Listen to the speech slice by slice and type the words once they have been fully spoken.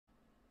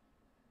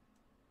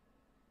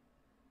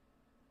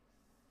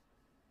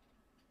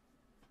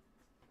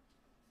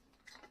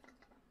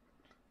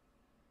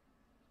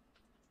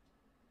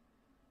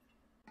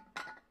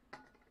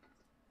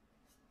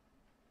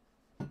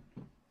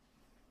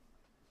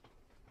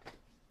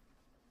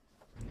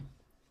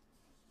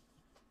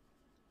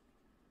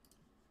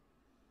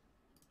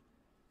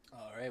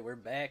Alright, we're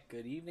back.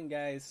 Good evening,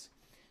 guys.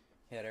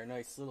 Had our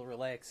nice little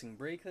relaxing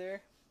break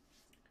there.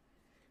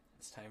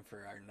 It's time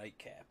for our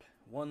nightcap.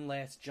 One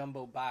last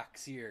jumbo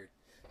box here.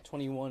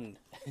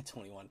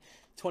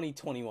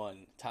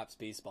 2021 Topps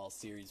Baseball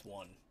Series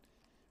 1.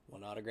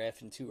 One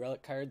autograph and 2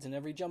 relic cards in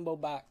every jumbo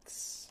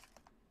box.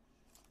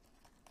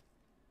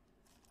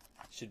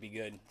 Should be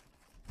good.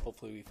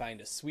 Hopefully we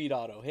find a sweet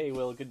auto. Hey,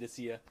 Will, good to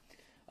see you.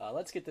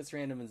 Let's get this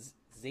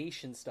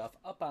randomization stuff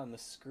up on the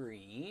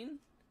screen.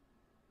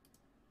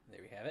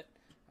 There we have it.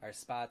 Our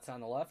spots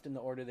on the left in the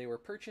order they were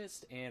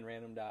purchased, and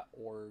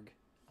random.org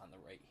on the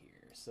right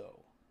here. So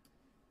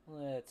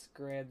let's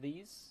grab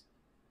these,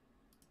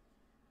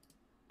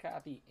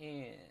 copy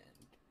and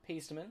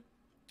paste them in.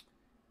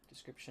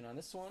 Description on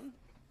this one: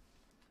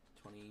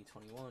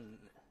 2021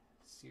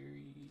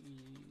 Series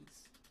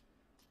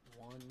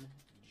 1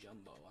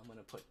 Jumbo. I'm going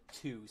to put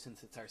 2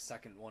 since it's our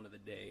second one of the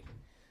day.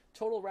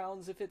 Total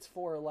rounds if it's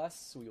 4 or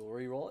less, we will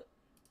re-roll it.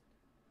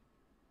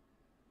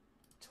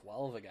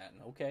 12 again.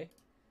 Okay.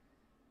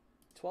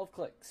 12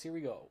 clicks. Here we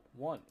go.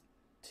 1,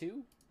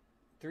 2,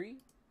 3,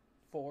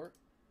 4,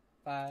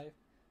 5,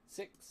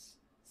 6,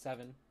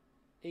 7,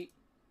 8,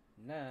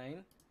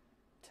 9,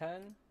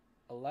 10,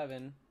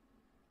 11,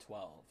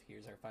 12.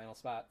 Here's our final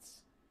spots.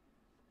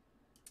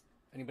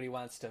 If anybody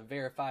wants to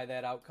verify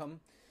that outcome,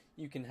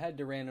 you can head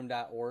to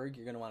random.org.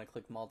 You're going to want to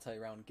click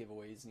multi-round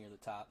giveaways near the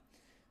top.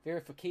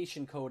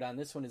 Verification code on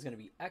this one is going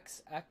to be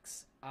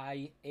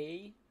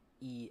XXIAEN.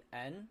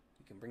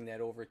 You can bring that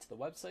over to the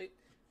website,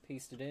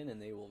 paste it in,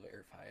 and they will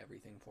verify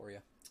everything for you.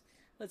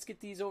 Let's get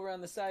these over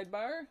on the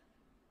sidebar.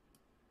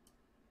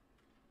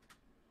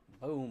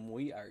 Boom,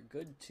 we are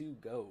good to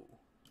go.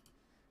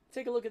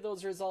 Take a look at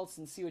those results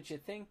and see what you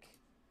think.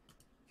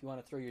 If you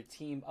want to throw your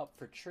team up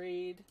for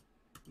trade,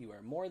 you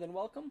are more than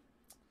welcome.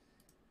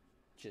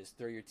 Just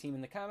throw your team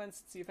in the comments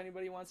and see if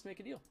anybody wants to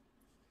make a deal.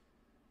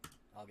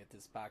 I'll get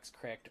this box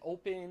cracked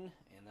open,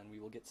 and then we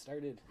will get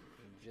started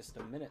in just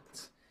a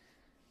minute.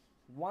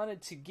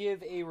 Wanted to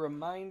give a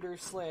reminder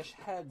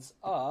 / heads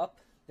up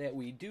that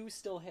we do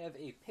still have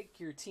a Pick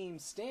Your Team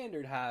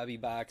Standard Hobby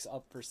box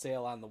up for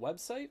sale on the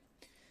website.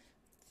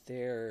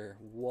 There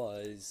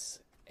was,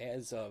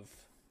 as of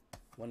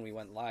when we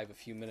went live a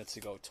few minutes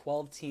ago,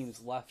 12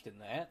 teams left in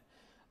that.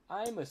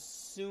 I'm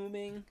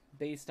assuming,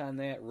 based on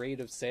that rate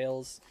of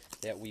sales,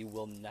 that we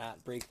will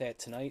not break that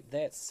tonight.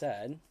 That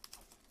said,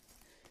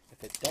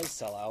 if it does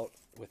sell out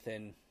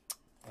within,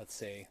 let's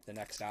say, the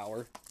next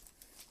hour,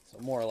 so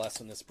more or less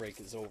when this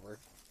break is over,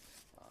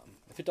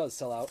 if it does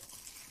sell out,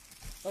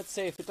 let's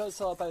say if it does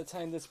sell out by the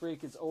time this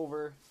break is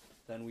over,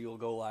 then we will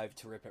go live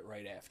to rip it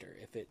right after.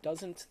 If it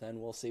doesn't, then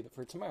we'll save it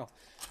for tomorrow.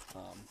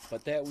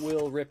 But that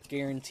will rip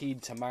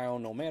guaranteed tomorrow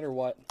no matter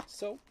what.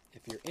 So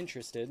if you're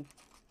interested,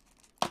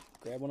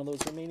 grab one of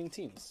those remaining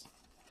teams.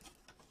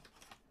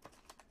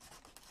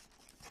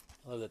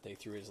 I love that they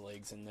threw his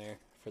legs in there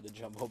for the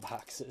jumbo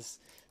boxes.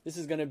 This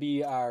is going to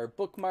be our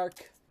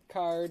bookmark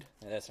card.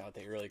 That's not what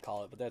they really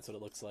call it, but that's what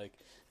it looks like.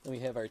 Then we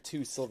have our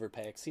 2 silver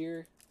packs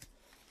here,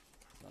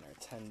 and our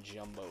 10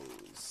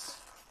 jumbos.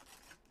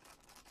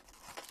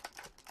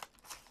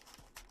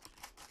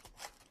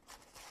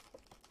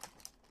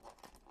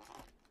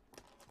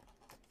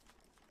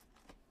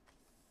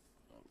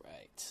 All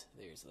right,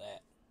 there's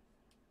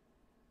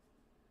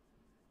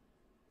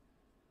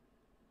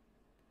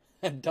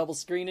that. Double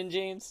screening,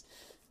 James?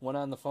 One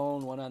on the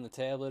phone, one on the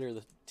tablet or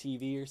the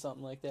TV or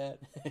something like that.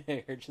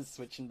 Or just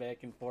switching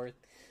back and forth.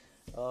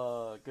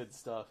 Oh, good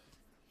stuff.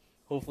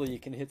 Hopefully you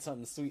can hit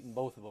something sweet in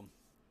both of them.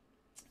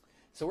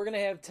 So we're going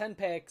to have 10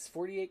 packs,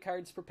 48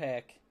 cards per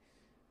pack.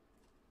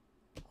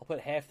 I'll put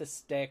half the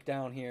stack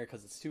down here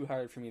because it's too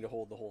hard for me to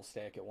hold the whole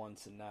stack at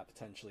once and not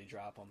potentially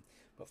drop them.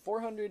 But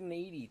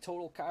 480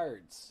 total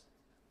cards.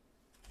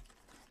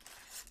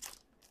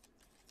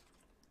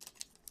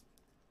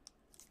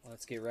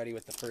 Let's get ready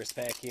with the first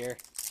pack here.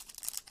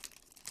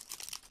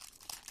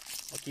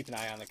 I'll keep an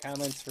eye on the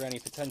comments for any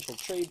potential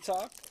trade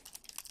talk.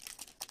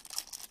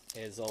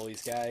 As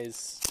always,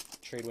 guys,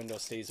 trade window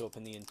stays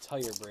open the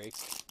entire break.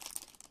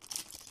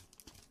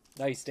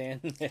 Nice,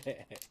 Dan.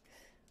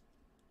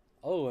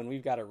 Oh, and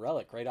we've got a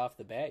relic right off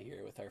the bat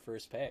here with our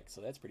first pack, so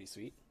that's pretty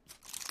sweet.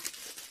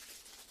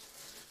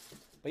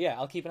 But yeah,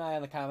 I'll keep an eye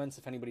on the comments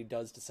if anybody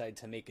does decide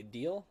to make a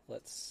deal.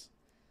 Let's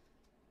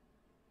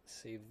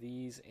save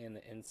these and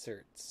the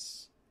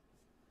inserts.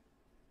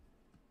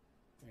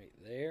 Right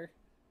there.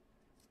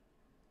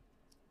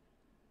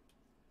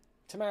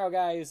 Tomorrow,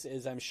 guys,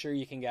 as I'm sure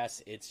you can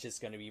guess, it's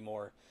just going to be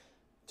more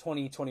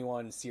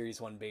 2021 Series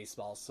 1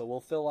 baseball. So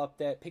we'll fill up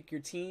that Pick Your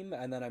Team,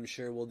 and then I'm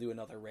sure we'll do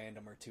another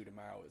random or 2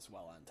 tomorrow as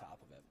well on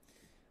top of it.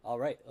 All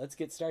right, let's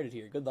get started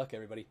here. Good luck,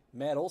 everybody.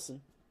 Matt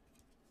Olson.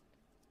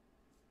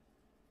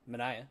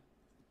 Mania.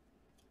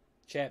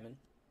 Chapman.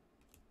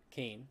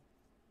 Kane.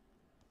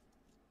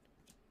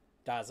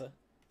 Daza.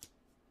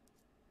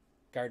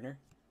 Gardner.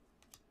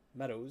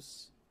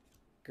 Meadows.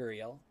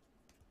 Gurriel.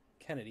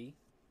 Kennedy.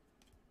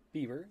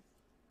 Bieber.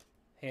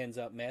 Hands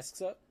up,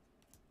 masks up.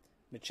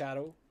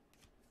 Machado.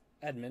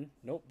 Edman.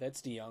 Nope,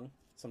 that's DeYoung.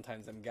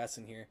 Sometimes I'm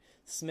guessing here.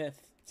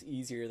 Smith, it's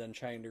easier than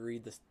trying to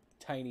read this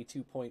tiny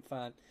 2-point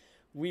font.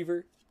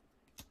 Weaver,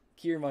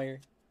 Kiermaier,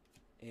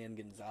 and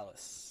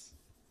Gonzalez.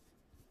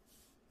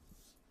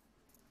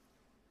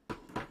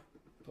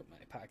 Put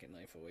my pocket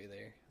knife away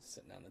there,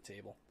 sitting on the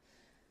table.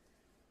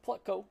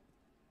 Plutko,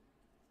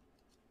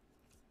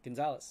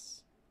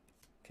 Gonzalez,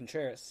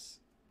 Contreras,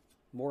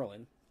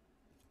 Moreland,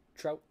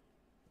 Trout,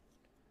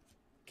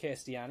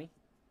 Castellani,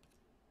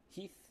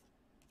 Heath,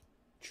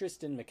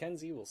 Tristan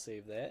McKenzie, we'll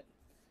save that,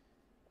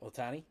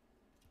 Otani,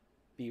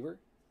 Bieber,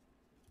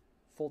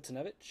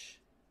 Fultonevich,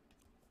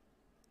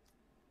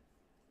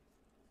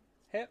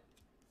 Hep,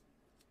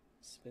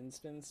 spin,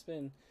 spin,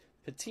 spin,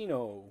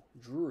 Patino,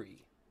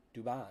 Drury,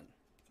 Dubon,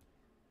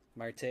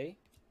 Marte,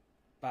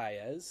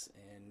 Baez,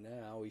 and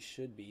now we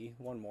should be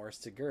one more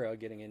Segura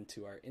getting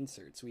into our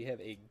inserts. We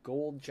have a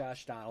gold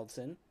Josh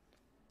Donaldson.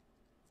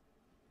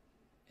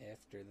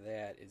 After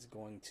that is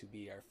going to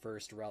be our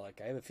first relic.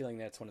 I have a feeling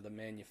that's one of the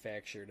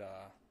manufactured,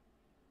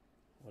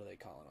 what are they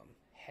calling them?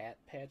 Hat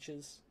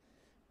patches?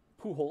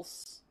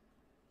 Pujols.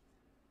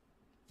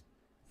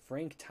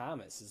 Frank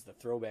Thomas is the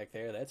throwback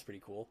there. That's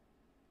pretty cool.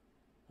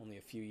 Only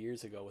a few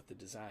years ago with the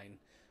design.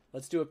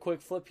 Let's do a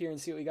quick flip here and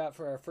see what we got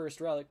for our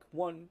first relic.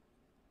 1,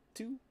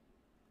 2,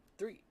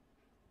 3.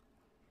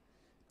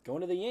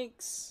 Going to the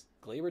Yanks.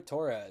 Gleyber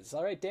Torres.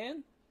 All right,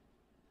 Dan.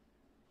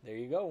 There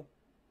you go.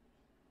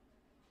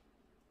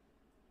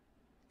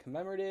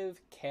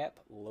 Commemorative cap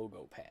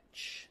logo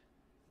patch.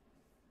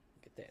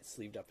 Get that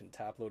sleeved up and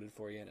top loaded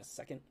for you in a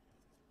second.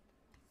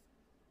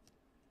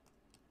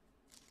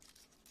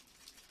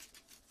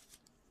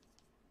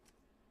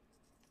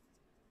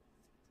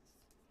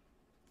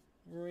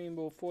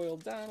 Rainbow foil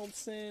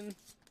Donaldson.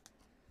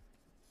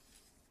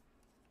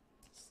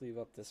 Sleeve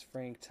up this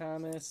Frank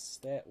Thomas.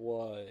 That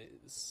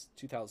was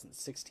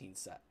 2016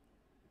 set.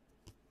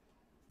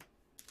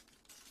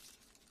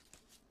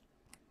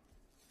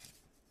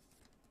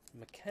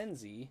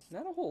 McKenzie,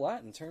 not a whole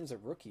lot in terms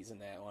of rookies in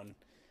that one,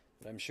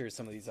 but I'm sure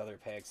some of these other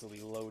packs will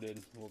be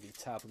loaded. We'll be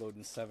top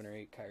loading 7 or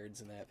 8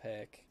 cards in that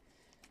pack.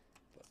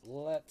 But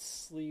let's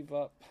sleeve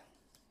up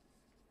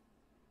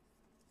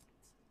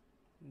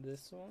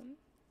this one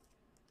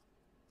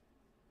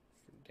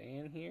for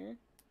Dan here.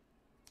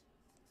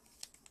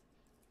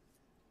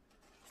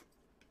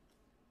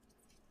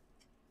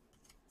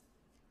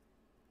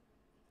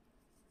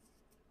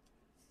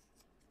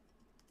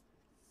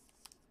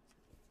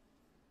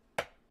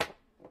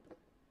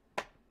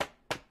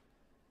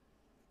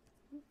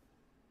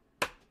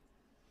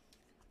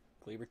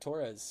 Gleyber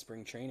Torres,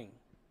 spring training.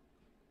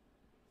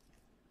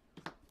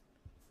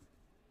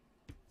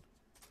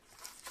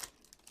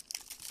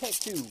 Pack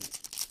 2. I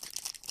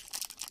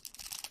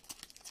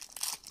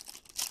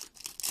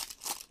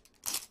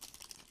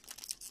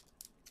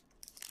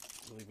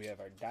believe we have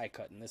our die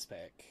cut in this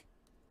pack.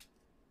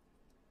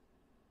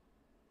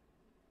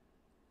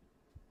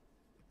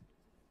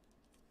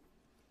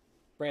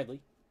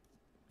 Bradley,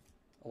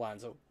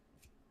 Alonso,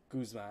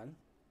 Guzman,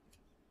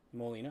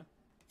 Molina,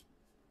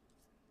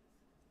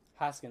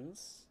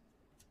 Hoskins,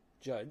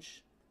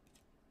 Judge,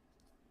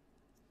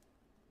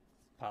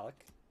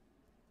 Pollock,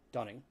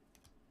 Dunning,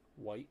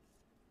 White,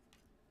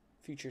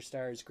 Future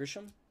Stars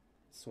Grisham,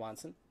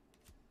 Swanson,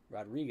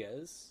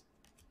 Rodriguez,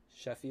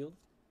 Sheffield,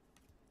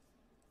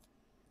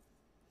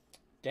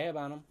 Dab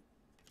on him,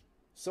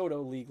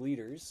 Soto League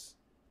Leaders,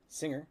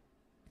 Singer,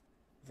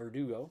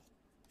 Verdugo,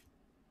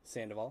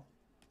 Sandoval,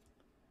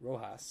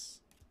 Rojas,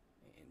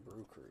 and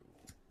Brew Crew.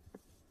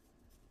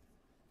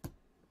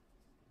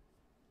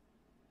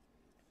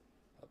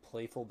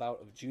 Playful bout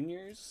of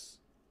juniors,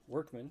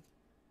 Workman,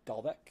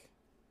 Dahlbeck,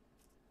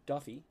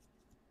 Duffy,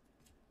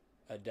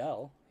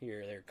 Adele,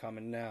 here they're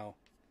coming now,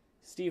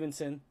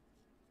 Stevenson,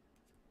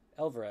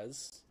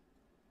 Alvarez,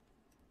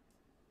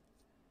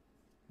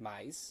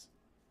 Mize,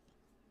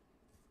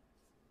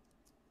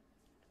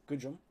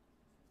 Goodrum,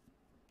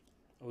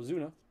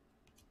 Ozuna,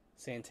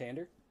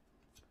 Santander,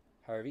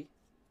 Harvey,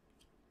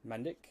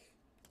 Mendick,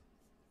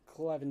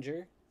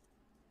 Clevenger,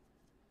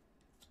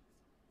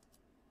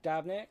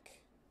 Dobnak,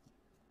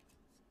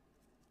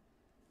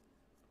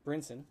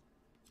 Brinson,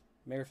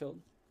 Merrifield,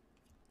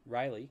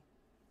 Riley,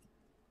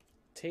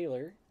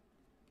 Taylor,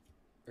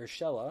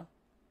 Urshela,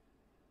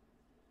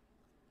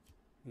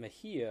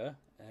 Mejia,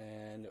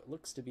 and it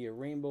looks to be a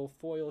rainbow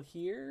foil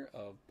here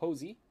of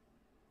Posey.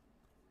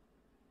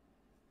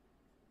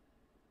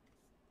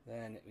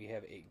 Then we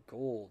have a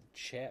gold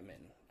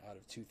Chapman out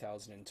of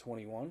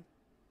 2021.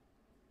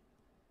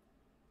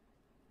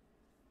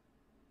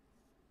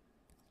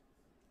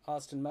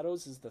 Austin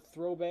Meadows is the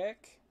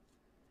throwback.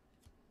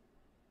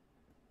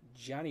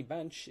 Johnny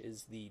Bench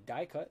is the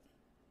die cut.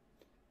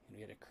 And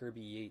we had a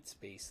Kirby Yates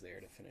base there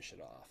to finish it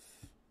off.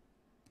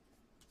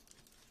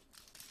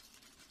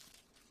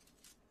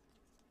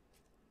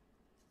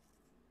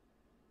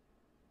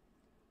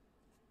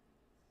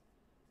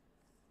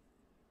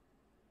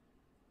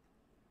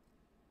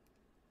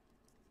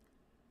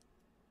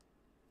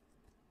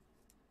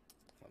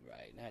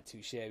 Alright, not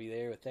too shabby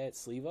there with that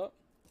sleeve up.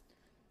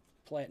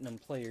 Platinum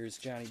Players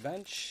Johnny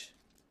Bench.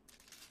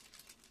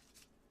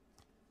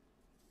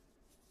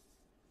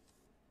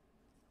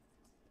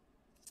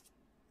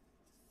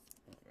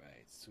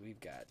 So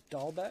we've got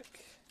Dahlbeck,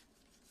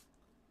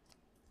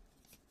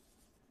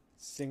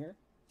 Singer,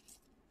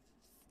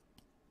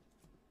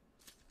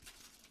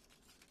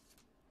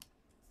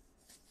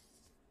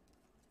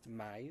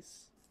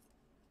 Mize,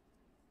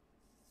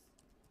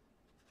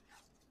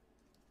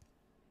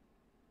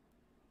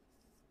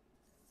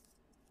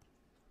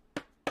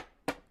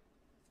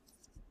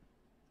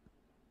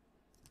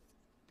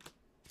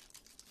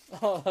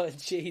 oh,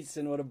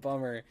 Jason, what a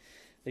bummer.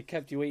 They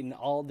kept you waiting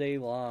all day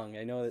long.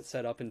 I know it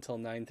said up until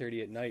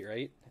 9:30 at night,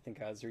 right? I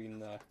think I was reading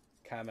the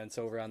comments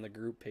over on the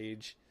group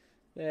page.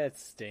 That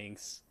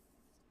stinks.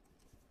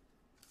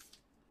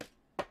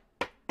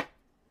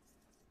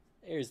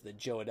 There's the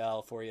Joe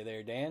Adele for you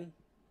there, Dan.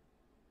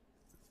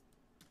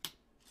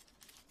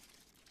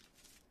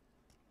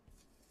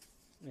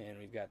 And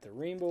we've got the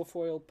rainbow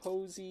foil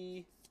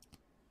Posey.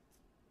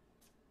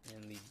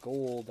 And the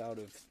gold out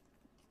of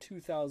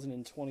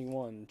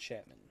 2021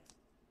 Chapman.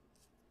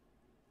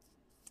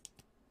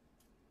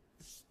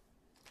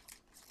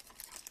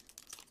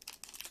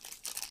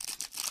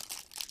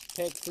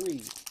 Pack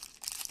 3.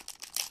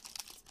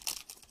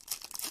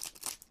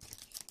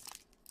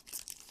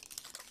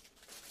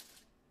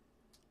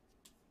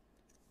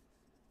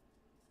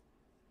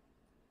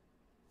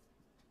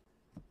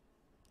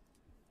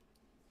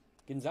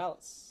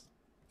 Gonzalez,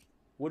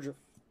 Woodruff,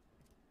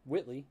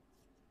 Whitley,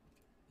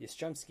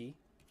 Yastrzemski,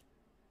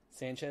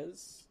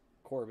 Sanchez,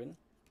 Corbin,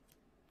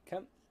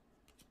 Kemp,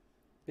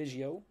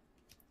 Biggio,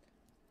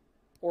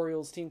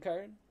 Orioles team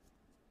card,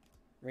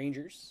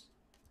 Rangers,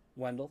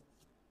 Wendell,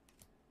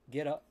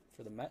 Get Up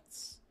for the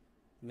Mets,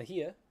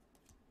 Mejia,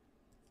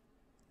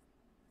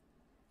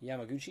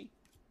 Yamaguchi,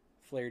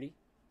 Flaherty,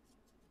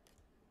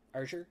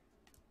 Archer,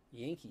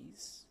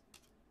 Yankees,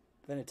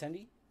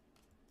 Benintendi,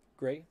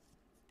 Gray,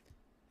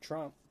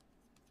 Trump,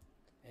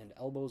 and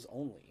Elbows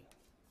Only.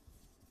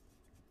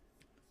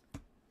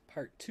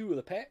 Part 2 of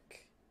the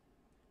pack.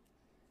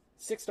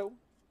 Sixto,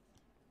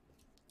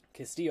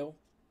 Castillo,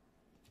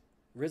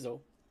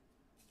 Rizzo,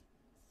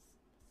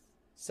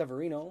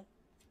 Severino,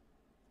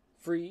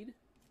 Fried,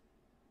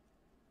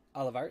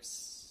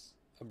 Olivares,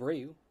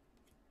 Abreu,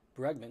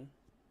 Bregman,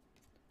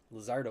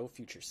 Luzardo,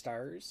 Future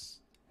Stars,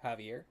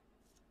 Javier,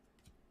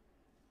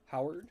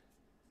 Howard,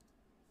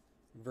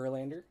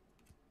 Verlander,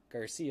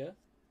 Garcia,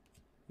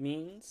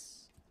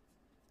 Means,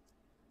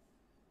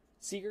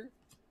 Seager,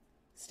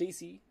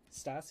 Stacy,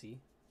 Stassi,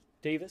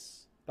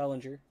 Davis,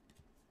 Bellinger,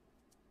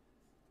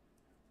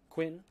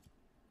 Quinn,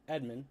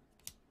 Edmund,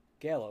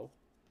 Gallo,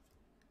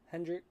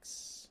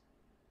 Hendricks.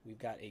 We've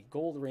got a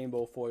gold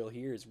rainbow foil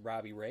here is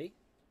Robbie Ray.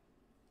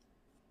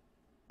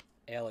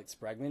 Alex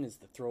Bregman is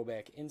the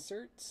throwback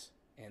insert.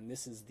 And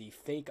this is the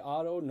fake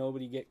auto,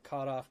 nobody get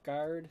caught off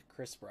guard,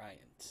 Chris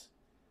Bryant.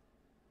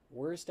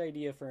 Worst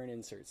idea for an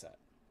insert set.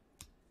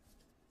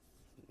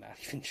 Not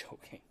even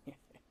joking.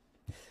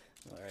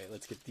 Alright,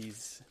 let's get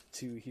these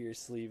two here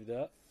sleeved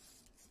up.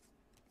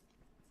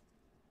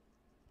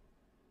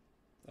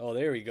 Oh,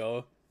 there we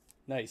go.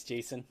 Nice,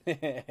 Jason.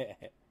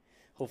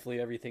 Hopefully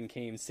everything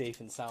came safe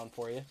and sound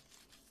for you.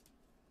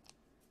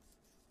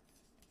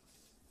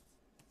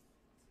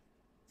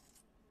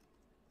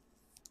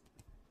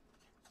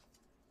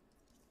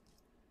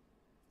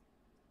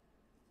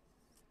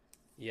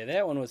 Yeah,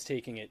 that one was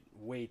taking it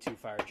way too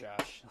far,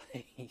 Josh.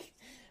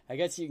 I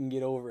guess you can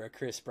get over a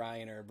Chris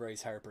Bryant or a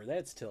Bryce Harper.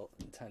 That's still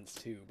intense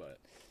too, but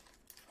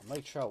a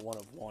Mike Trout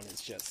 1/1 is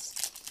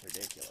just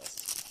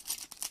ridiculous.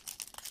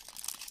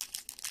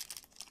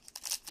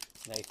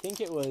 And I think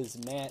it was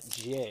Matt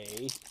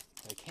J.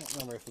 I can't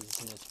remember if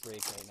he's in this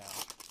break right now.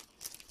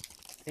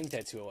 I think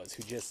that's who it was,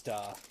 who just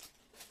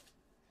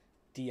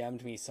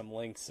DM'd me some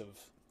links of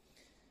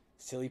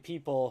silly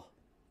people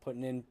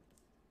putting in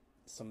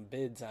some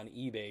bids on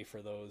eBay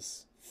for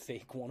those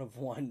fake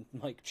 1/1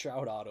 Mike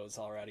Trout autos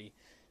already.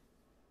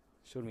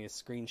 Showed me a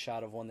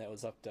screenshot of one that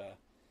was up to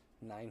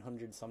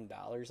 $900 some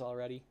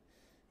already.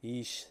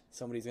 Yeesh,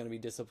 somebody's going to be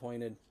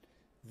disappointed.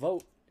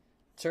 Vote,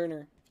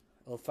 Turner,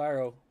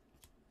 Alfaro,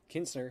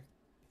 Kinsner,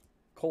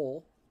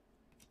 Cole,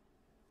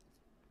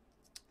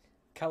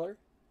 Keller,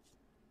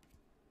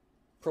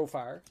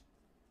 Profar,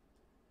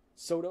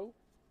 Soto,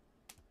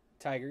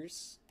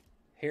 Tigers,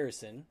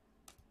 Harrison,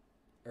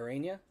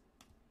 Urania,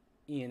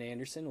 Ian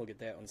Anderson, we'll get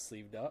that one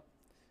sleeved up,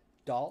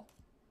 Dahl,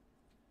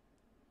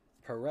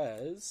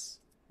 Perez,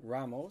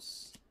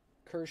 Ramos,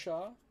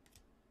 Kershaw,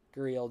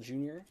 Gurriel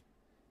Jr.,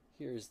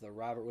 here's the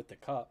Robert with the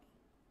cup,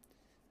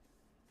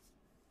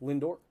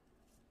 Lindor,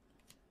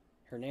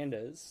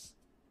 Hernandez,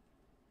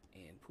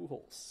 and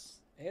Pujols.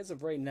 As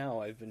of right now,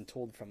 I've been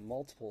told from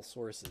multiple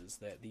sources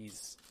that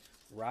these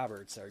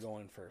Roberts are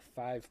going for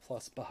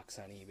 $5+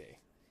 on eBay.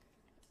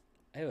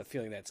 I have a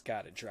feeling that's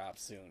got to drop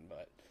soon,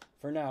 but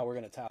for now, we're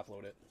going to top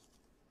load it.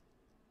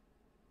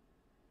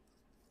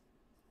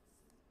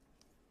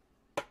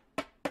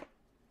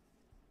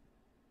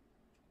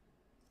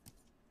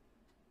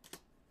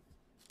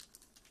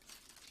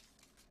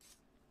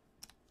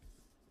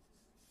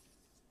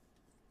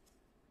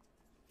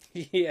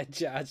 Yeah,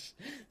 Josh.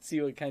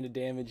 See what kind of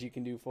damage you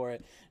can do for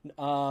it.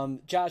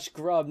 Josh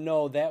Grubb,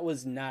 no, that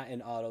was not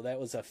an auto. That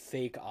was a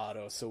fake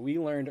auto. So we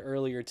learned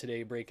earlier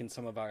today, breaking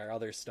some of our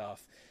other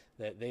stuff,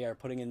 that they are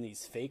putting in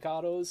these fake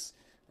autos.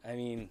 I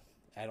mean,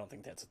 I don't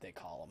think that's what they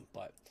call them,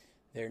 but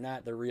they're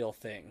not the real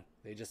thing.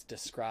 They just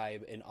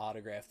describe an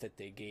autograph that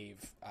they gave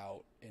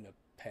out in a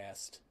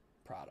past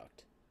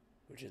product,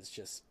 which is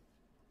just,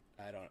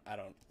 I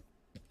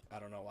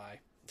don't know why.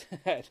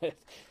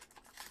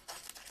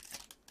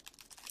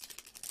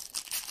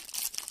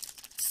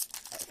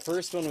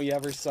 First one we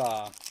ever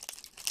saw,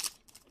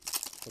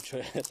 which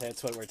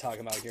that's what we're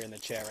talking about here in the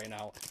chat right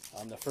now.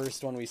 The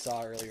first one we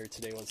saw earlier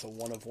today was a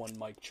 1-of-1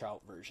 Mike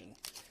Trout version,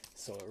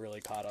 so it really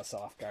caught us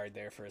off guard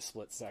there for a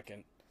split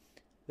second.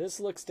 This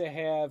looks to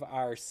have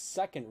our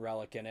second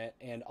relic in it,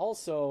 and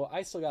also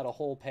I still got a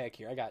whole pack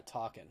here. I got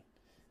Talkin',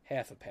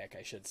 half a pack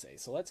I should say.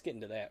 So let's get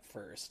into that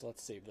first.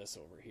 Let's save this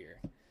over here.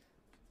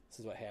 This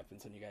is what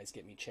happens when you guys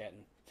get me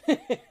chatting.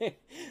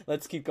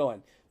 Let's keep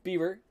going.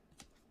 Beaver,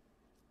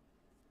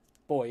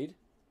 Boyd,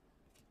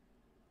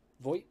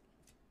 Voigt,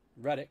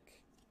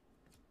 Reddick,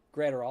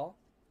 Gratterall,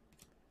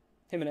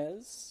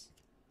 Jimenez,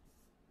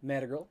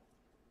 Madrigal,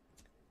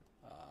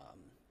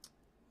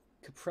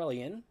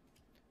 Caprellian,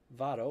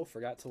 Votto,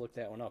 forgot to look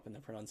that one up in the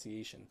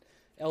pronunciation,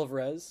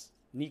 Alvarez,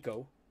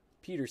 Nico,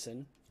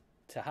 Peterson,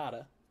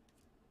 Tejada,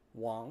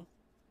 Wong,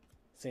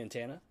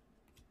 Santana,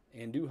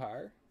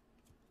 Andujar,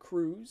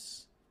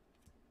 Cruz,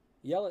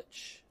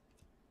 Yelich,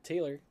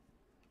 Taylor,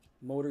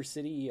 Motor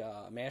City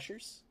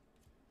Mashers.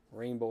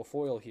 Rainbow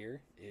foil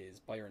here is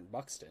Byron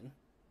Buxton.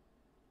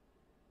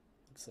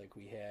 Looks like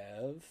we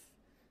have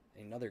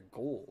another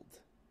gold.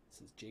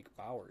 This is Jake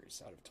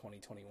Bowers out of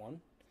 2021.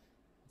 We'll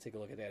take a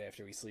look at that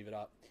after we sleeve it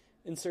up.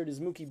 Insert is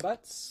Mookie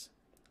Betts.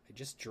 I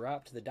just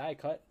dropped the die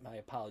cut. My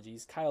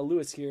apologies. Kyle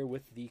Lewis here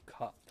with the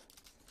cup.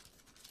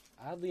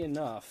 Oddly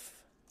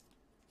enough,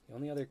 the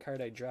only other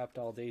card I dropped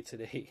all day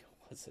today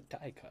was a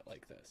die cut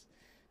like this.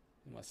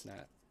 I must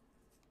not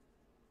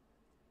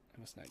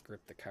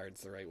grip the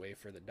cards the right way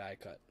for the die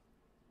cut.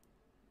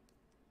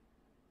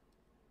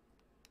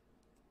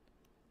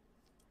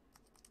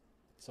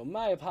 So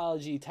my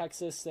apology,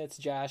 Texas. That's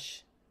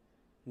Josh.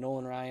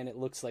 Nolan Ryan. It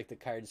looks like the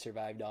card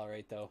survived all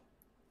right, though.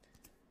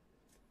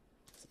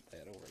 Set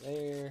that over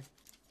there.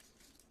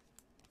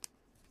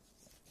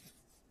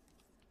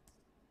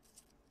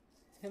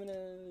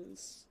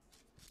 Jimenez.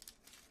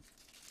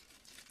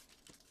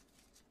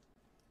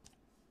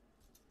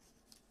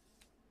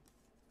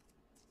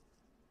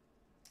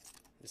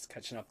 Just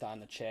catching up on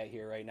the chat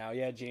here right now.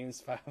 Yeah,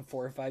 James, $4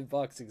 or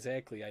 $5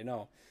 exactly. I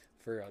know,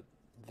 for a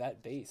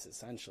vet base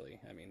essentially.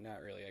 I mean,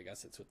 not really. I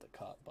guess it's with the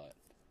cut, but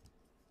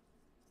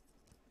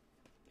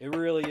it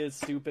really is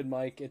stupid,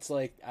 Mike. It's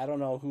like, I don't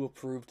know who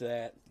approved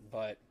that,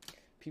 but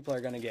people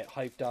are gonna get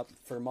hyped up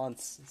for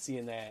months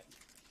seeing that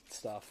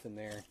stuff in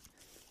their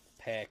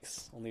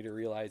packs, only to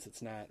realize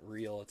it's not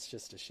real. It's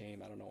just a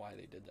shame. I don't know why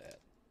they did that.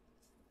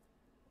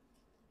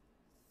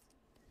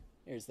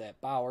 Here's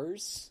that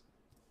Bowers.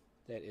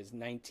 That is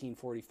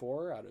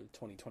 1944 out of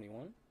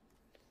 2021.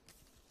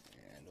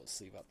 And we'll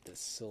sleeve up this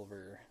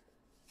silver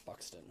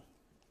Buxton.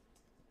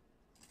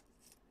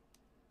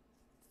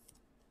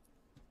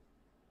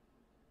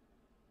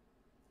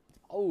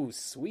 Oh,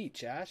 sweet,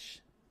 Josh.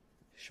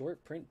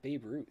 Short print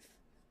Babe Ruth.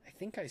 I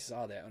think I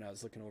saw that when I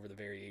was looking over the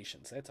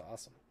variations. That's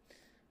awesome.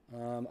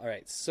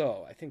 Alright,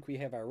 so I think we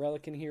have our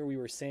relic in here we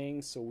were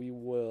saying, so we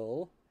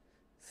will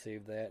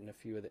save that in a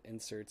few of the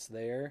inserts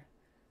there.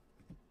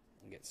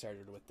 And get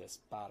started with this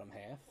bottom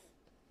half.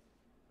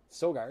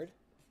 Sogard,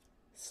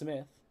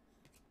 Smith,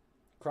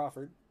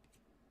 Crawford,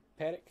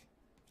 Paddock,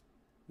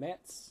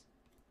 Matz.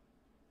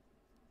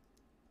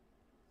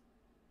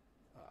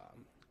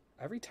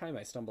 Every time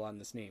I stumble on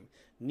this name,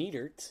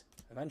 Niedert,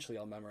 eventually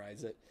I'll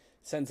memorize it,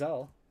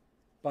 Senzel,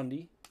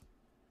 Bundy,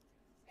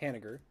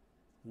 Haniger,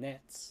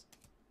 Nats,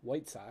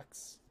 White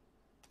Sox,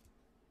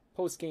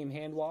 post-game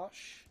hand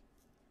wash,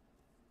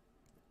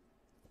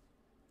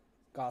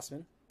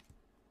 Gossman,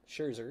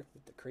 Scherzer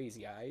with the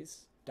crazy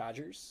eyes,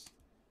 Dodgers,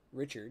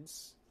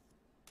 Richards,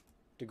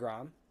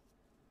 DeGrom,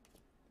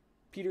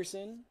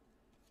 Peterson,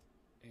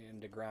 and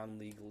DeGrom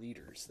League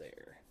leaders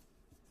there.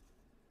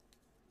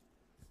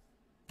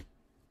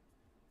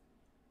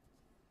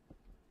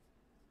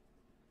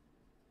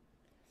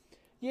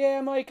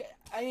 Yeah, Mike,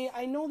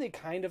 I know they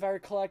kind of are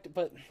collect,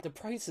 but the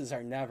prices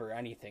are never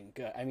anything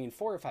good. I mean,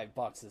 $4 or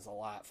 $5 is a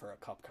lot for a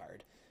cup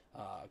card.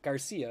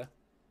 Garcia,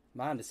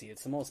 Mondesi,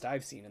 it's the most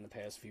I've seen in the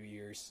past few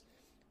years.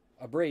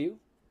 Abreu,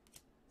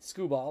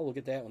 Skubal, we'll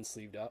get that one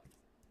sleeved up.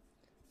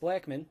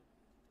 Blackman,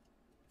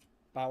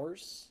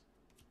 Bowers,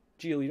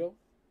 Giolito,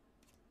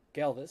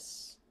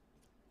 Galvis,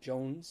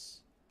 Jones,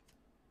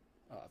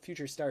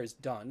 Future Stars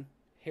Dunn,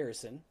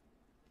 Harrison,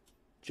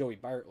 Joey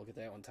Bart, we'll get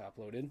that one top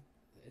loaded,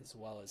 as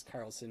well as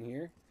Carlson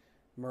here,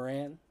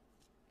 Moran,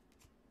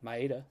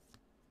 Maeda,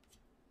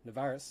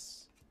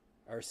 Navarez,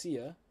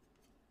 Arcia,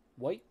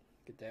 White,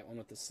 get that one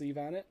with the sleeve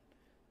on it,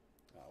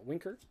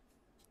 Winker,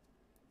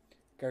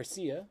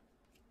 Garcia,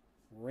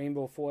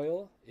 Rainbow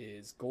foil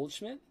is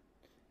Goldschmidt,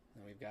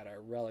 And we've got our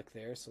relic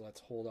there, so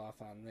let's hold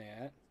off on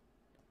that.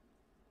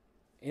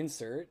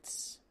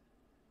 Inserts.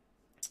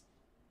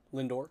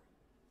 Lindor.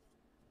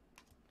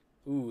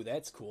 Ooh,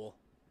 that's cool.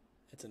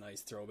 That's a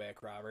nice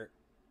throwback, Robert.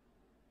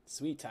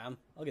 Sweet, Tom.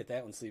 I'll get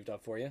that one sleeved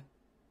up for you.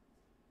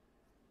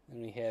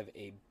 Then we have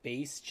a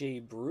base J.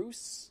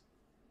 Bruce.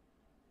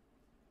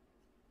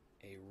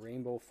 A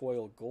rainbow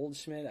foil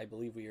Goldschmidt, I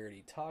believe we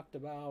already talked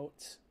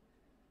about.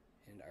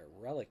 And our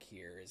relic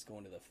here is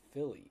going to the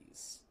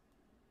Phillies.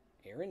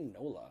 Aaron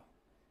Nola.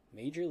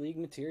 Major League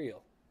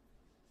material.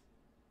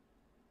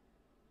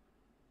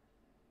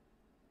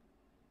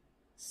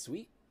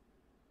 Sweet.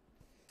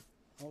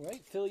 All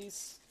right,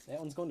 Phillies. That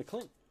one's going to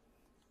Clint.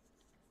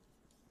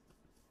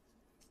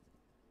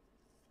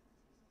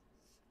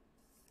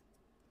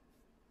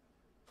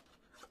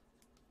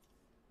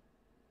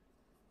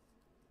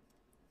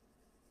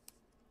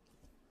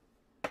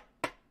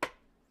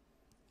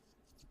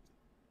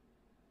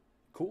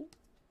 Cool.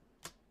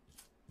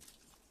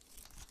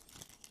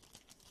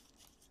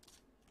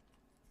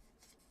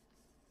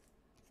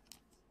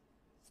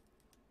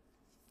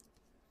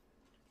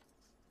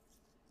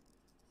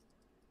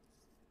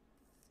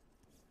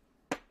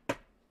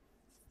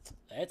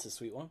 That's a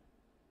sweet one.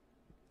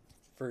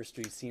 First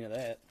we've seen of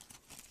that.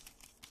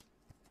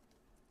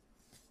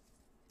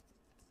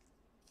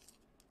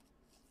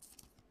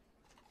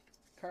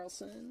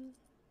 Carlson.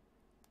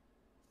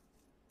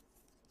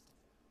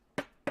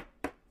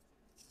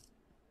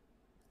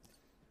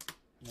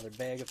 Another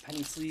bag of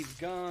penny sleeves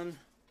gone.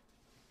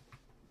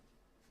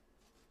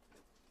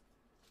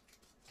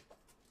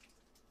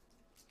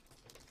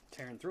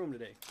 Tearing through them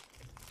today.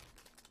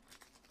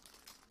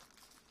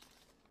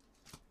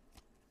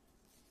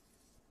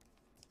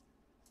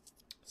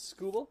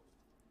 Scooble.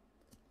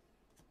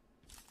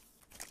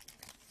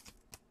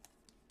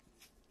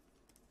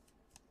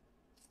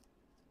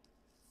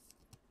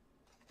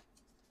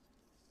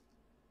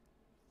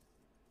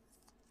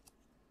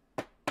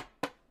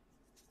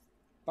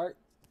 Bart.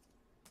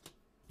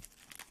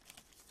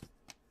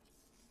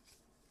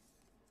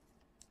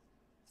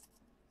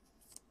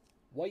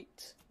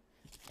 White.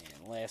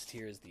 And last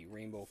here is the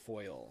rainbow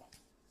foil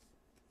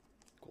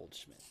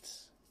Goldschmidt.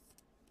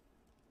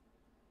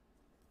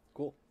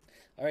 Cool.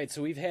 All right,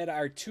 so we've had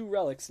our two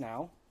relics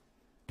now.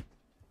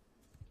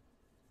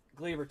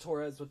 Gleyber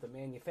Torres with the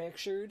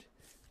manufactured,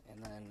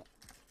 and then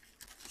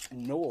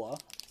Nola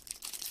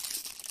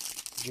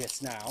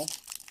just now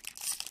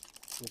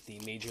with the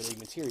Major League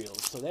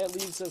materials. So that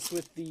leaves us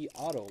with the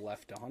auto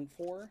left to hunt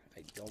for.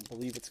 I don't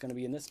believe it's going to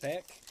be in this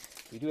pack.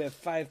 We do have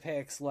 5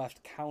 packs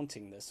left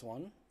counting this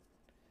one.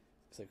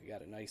 Looks like we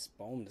got a nice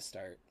Bohm to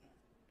start,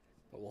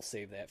 but we'll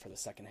save that for the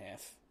second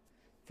half.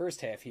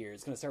 First half here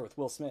is going to start with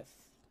Will Smith.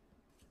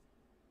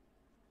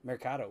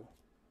 Mercado.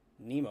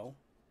 Nemo.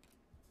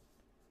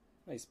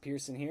 Nice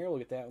Pearson here. We'll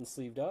get that one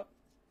sleeved up.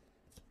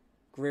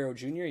 Guerrero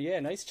Jr. Yeah,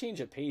 nice change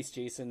of pace,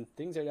 Jason.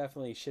 Things are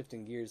definitely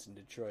shifting gears in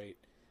Detroit.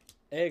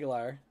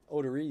 Aguilar.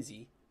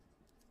 Odorizzi.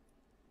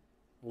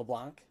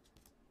 LeBlanc.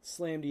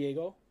 Slam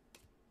Diego.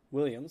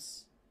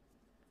 Williams.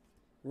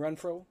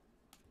 Renfroe.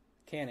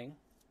 Canning.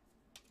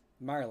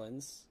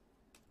 Marlins.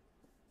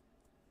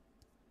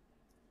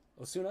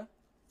 Osuna.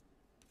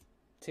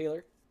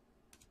 Taylor.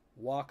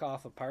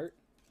 Walk-off apart.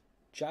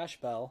 Josh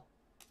Bell.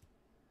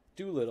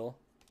 Doolittle.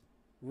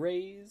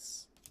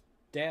 Rays.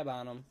 Dab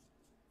on them.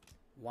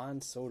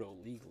 Juan Soto,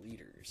 league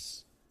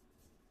leaders.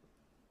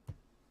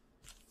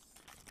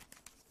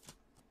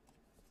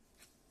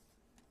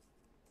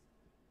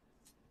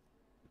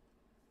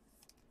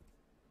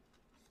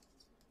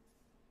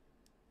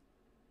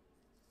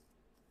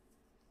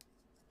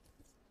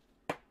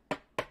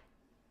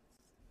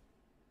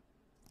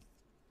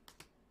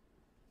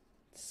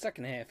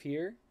 Second half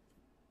here.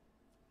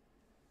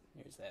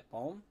 Here's that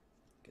Bohm.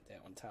 Get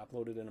that one top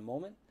loaded in a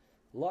moment.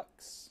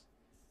 Lux.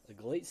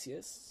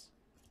 Iglesias.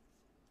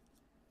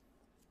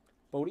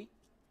 Bodie.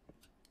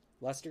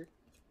 Lester.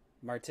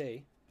 Marte.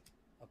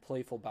 A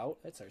playful bout.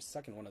 That's our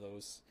second one of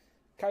those.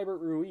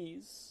 Kybert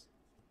Ruiz.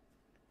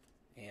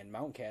 And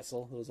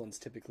Mountcastle. Those ones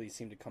typically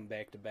seem to come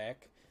back to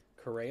back.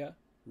 Correa.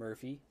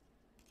 Murphy.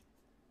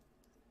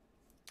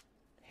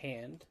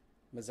 Hand.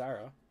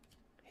 Mazzara.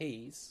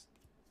 Hayes.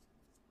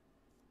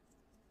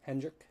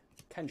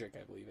 Kendrick,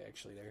 I believe,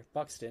 actually, there.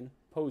 Buxton.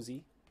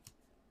 Posey.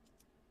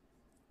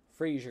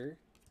 Frazier.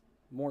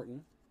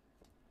 Morton.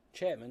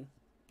 Chapman.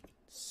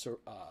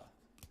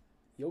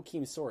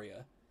 Joakim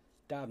Soria.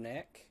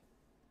 Dobnak.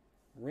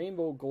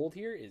 Rainbow gold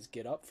here is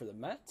Get Up for the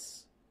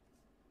Mets.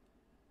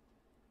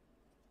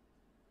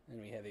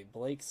 And we have a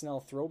Blake Snell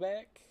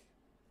throwback.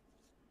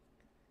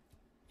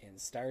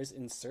 And Stars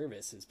in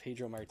Service is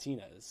Pedro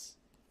Martinez.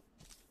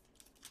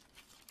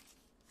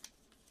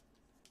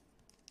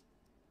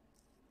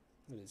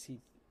 What does he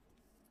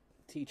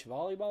teach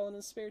volleyball in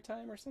his spare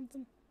time or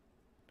something?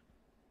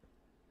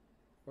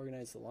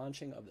 Organize the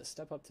launching of the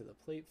Step Up to the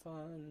Plate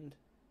Fund.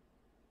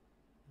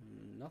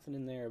 Nothing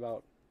in there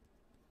about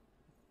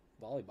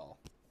volleyball.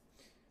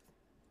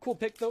 Cool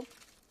pick, though.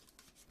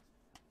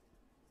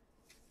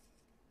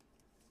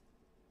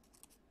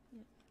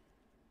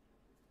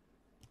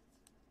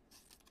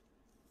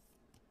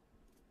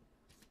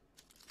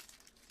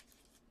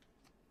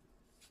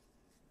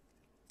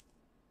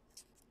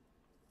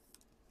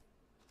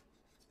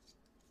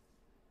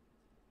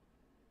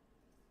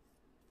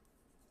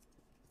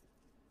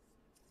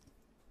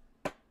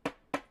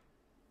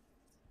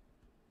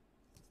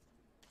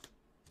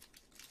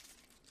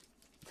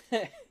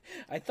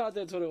 I thought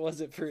that's what it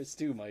was at first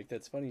too, Mike.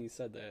 That's funny you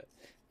said that.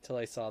 Until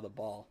I saw the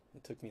ball.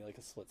 It took me like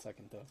a split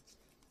second though.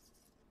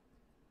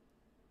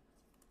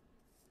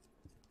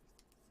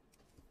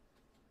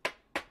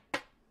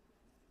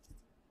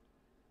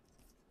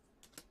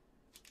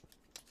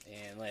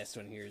 And last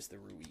one here is the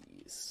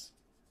Ruiz.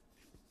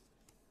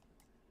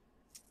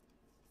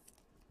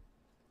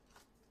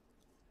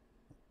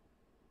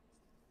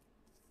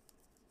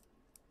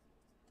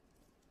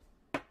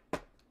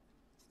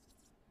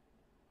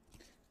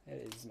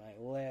 That is my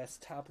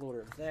last top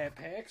loader of that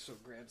pack, so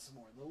grab some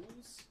more of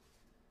those.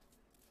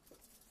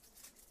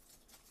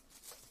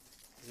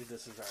 I believe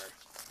this is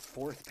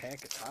our 4th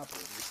pack of top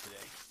loaders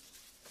today.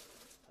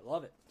 I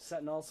love it.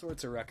 Setting all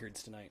sorts of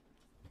records tonight.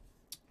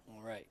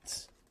 All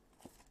right.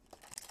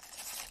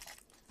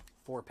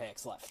 4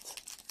 packs left.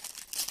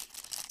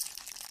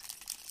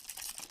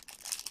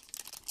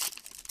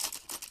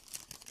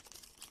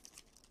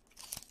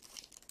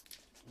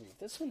 If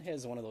this one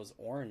has one of those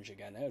orange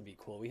again, that would be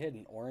cool. We had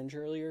an orange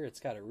earlier. It's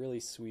got a really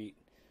sweet,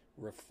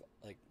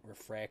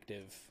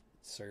 refractive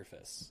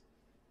surface.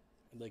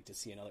 I'd like to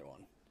see another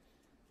one.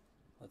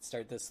 Let's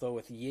start this though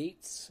with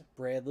Yates,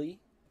 Bradley,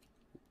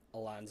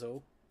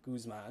 Alonso,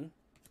 Guzman,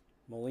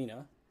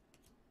 Molina,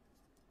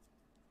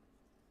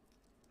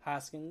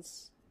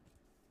 Hoskins,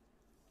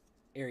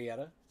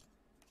 Arrieta,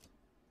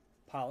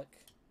 Pollock,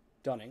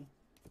 Dunning,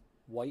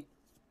 White,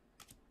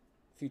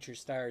 future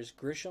stars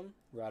Grisham,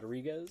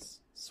 Rodriguez,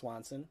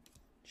 Swanson,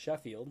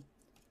 Sheffield.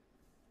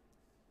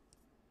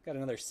 Got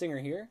another Singer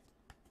here.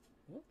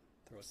 Whoop,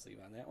 throw a sleeve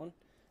on that one.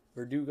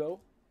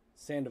 Verdugo,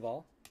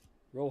 Sandoval,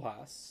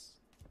 Rojas,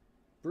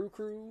 Brew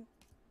Crew,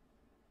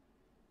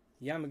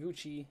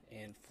 Yamaguchi,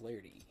 and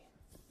Flaherty.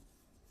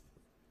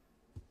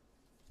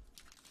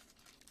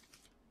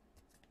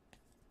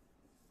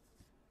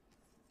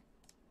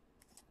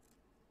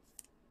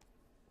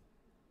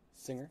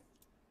 Singer.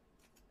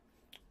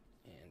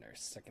 And our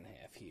second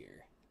half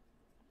here.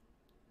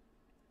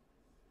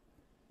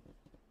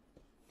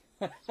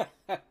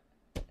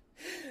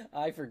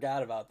 I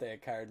forgot about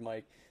that card,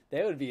 Mike.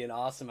 That would be an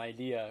awesome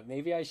idea.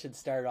 Maybe I should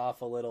start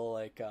off a little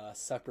like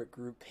separate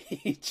group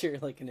page or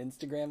like an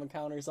Instagram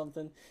account or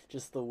something.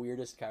 Just the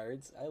weirdest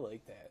cards. I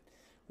like that.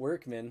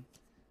 Workman.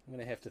 I'm going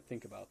to have to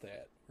think about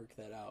that. Work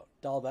that out.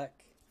 Dahlbeck.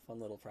 Fun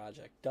little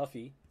project.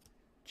 Duffy.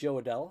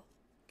 Joe Adell.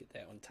 Get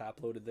that one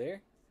top loaded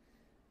there.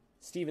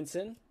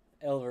 Stevenson.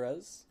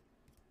 Alvarez.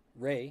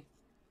 Ray.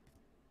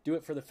 Do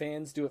it for the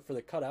fans. Do it for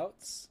the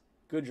cutouts.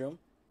 Goodrum.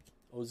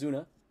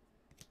 Ozuna.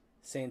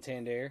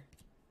 Santander.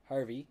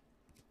 Harvey.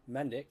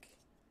 Mendick,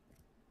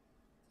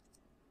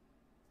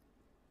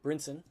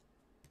 Brinson,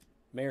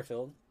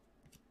 Merrifield,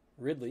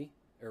 Riley,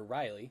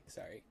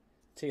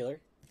 Taylor,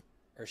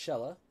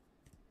 Urshela,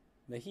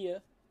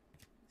 Mejia,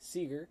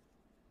 Seager,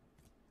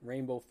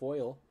 Rainbow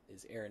Foil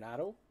is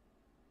Arenado.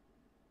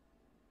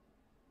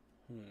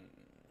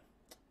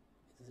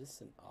 Is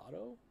this an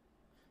auto?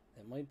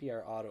 That might be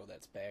our auto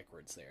that's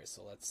backwards there,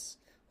 so let's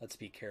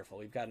be careful.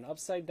 We've got an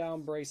upside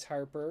down Bryce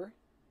Harper.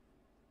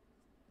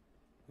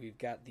 We've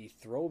got the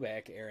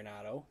throwback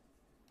Arenado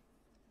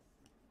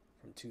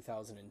from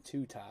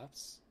 2002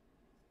 Topps.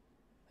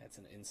 That's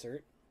an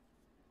insert.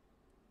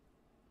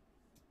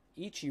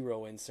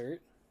 Ichiro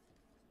insert.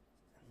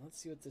 And let's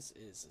see what this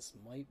is. This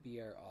might be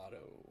our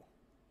auto.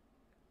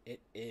 It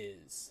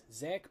is.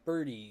 Zach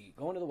Birdie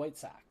going to the White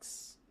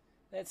Sox.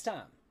 That's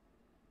Tom.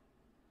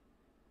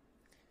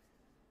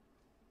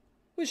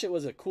 Wish it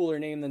was a cooler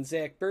name than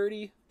Zach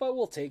Birdie, but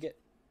we'll take it.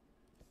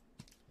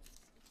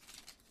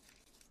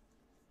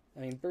 I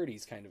mean,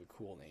 Birdie's kind of a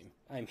cool name.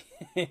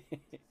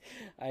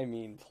 I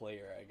mean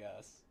player, I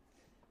guess.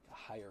 A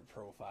higher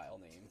profile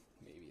name,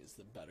 maybe, is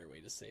the better way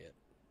to say it.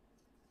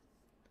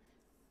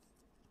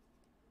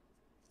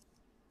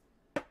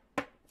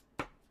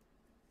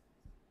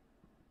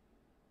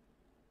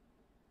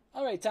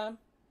 All right, Tom.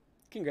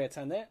 Congrats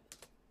on that.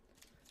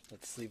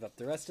 Let's sleeve up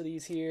the rest of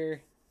these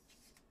here.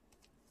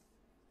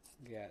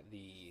 Got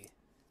the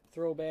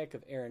throwback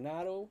of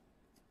Arenado.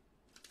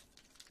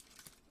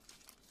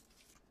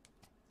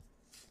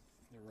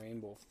 The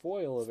rainbow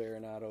foil of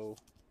Arenado.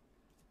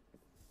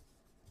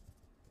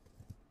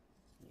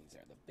 These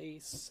are the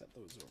base. Set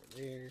those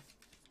over there.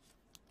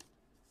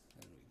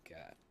 And we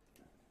got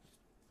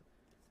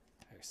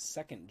our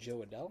second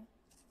Joe Adell,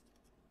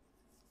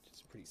 which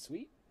is pretty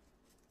sweet.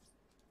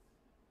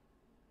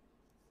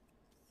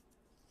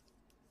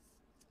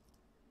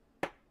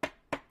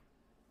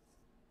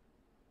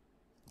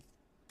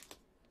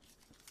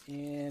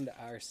 And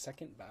our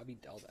second Bobby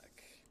Dalbec.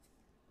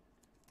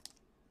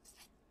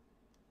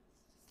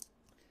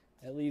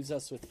 That leaves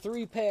us with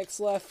 3 packs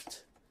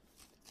left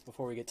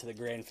before we get to the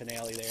grand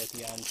finale there at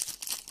the end.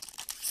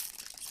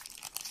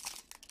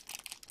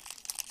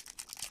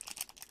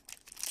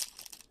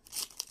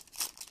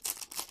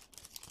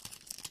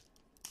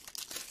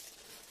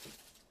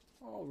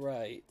 All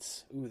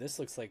right. Ooh, this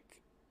looks like...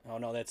 Oh,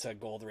 no, that's a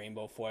gold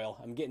rainbow foil.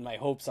 I'm getting my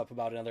hopes up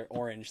about another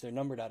orange. They're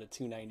numbered out of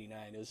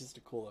 299. It was just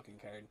a cool-looking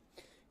card.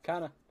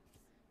 Kana,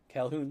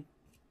 Calhoun,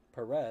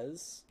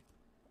 Perez,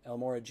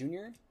 Elmora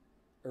Jr.,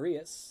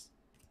 Urias.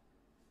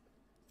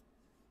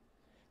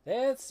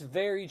 That's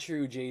very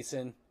true,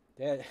 Jason.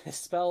 That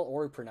spell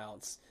or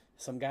pronounce.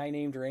 Some guy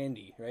named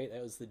Randy, right?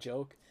 That was the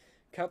joke.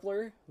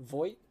 Kepler,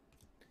 Voigt,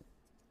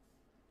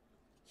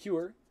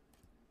 Hewer,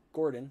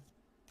 Gordon,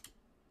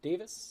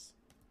 Davis,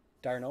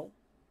 Darno,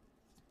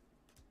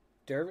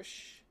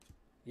 Dervish,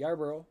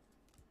 Yarborough,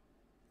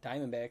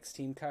 Diamondbacks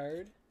team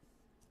card,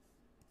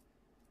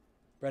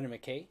 Brendan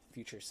McKay,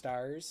 Future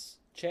Stars,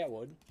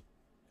 Chatwood,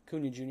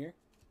 Acuna Jr.,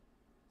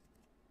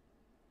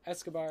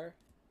 Escobar,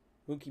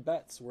 Mookie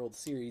Betts, World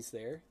Series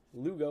there,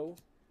 Lugo,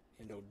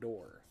 and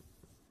Odor.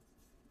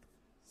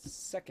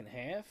 Second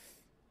half,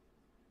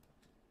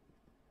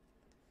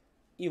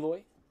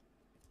 Eloy,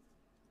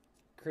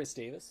 Chris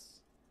Davis,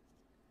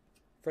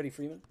 Freddie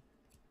Freeman,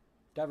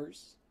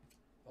 Devers,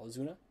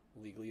 Ozuna,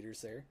 league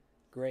leaders there,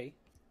 Gray,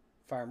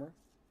 Farmer,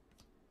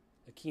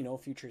 Aquino,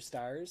 Future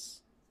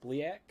Stars,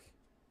 Bliak,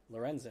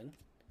 Lorenzen,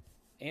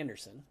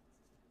 Anderson,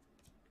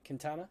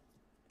 Quintana,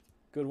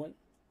 Goodwin,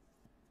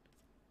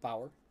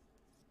 Bauer,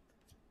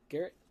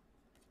 Garrett,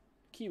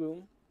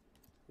 Kieboom,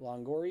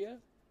 Longoria,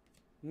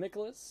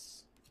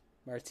 Nicholas,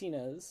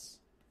 Martinez,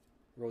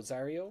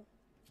 Rosario,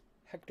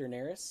 Hector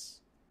Neris,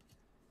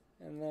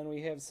 and then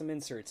we have some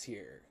inserts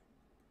here.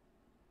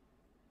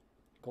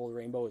 Gold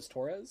Rainbow is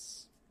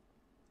Torres.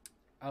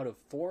 Out of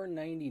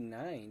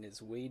 499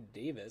 is Wade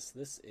Davis.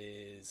 This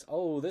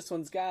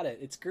one's got it.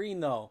 It's green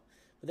though,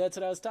 but that's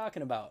what I was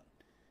talking about.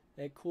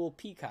 That cool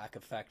peacock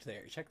effect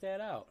there. Check that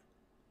out.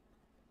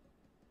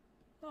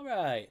 All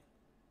right.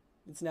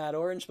 It's not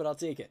orange, but I'll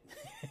take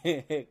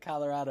it.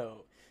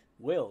 Colorado.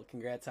 Will,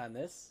 congrats on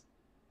this.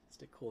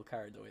 Just a cool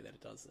card the way that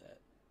it does that.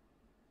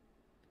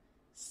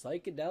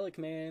 Psychedelic,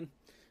 man.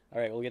 All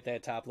right, we'll get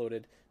that top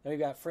loaded. Then we've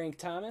got Frank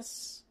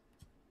Thomas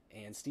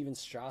and Steven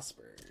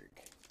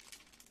Strasburg.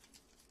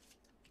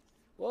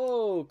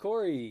 Whoa,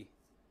 Corey.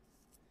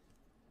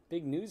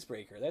 Big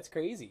newsbreaker. That's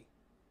crazy.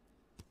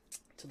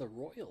 To the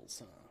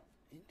Royals, huh?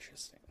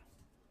 Interesting.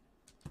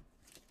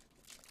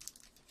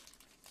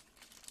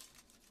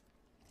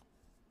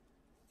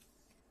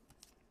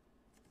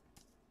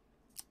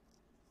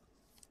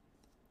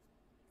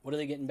 What are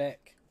they getting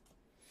back?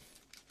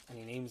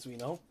 Any names we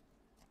know?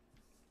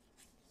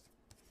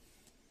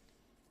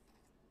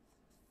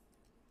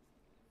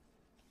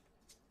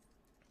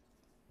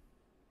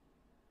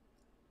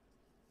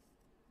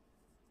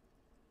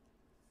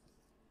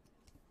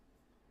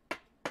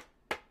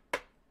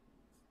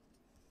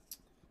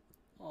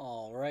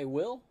 All right,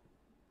 Will.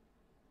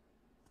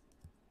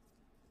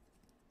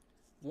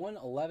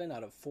 111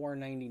 out of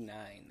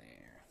 499 there.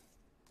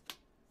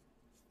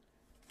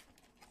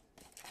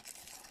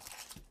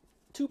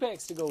 2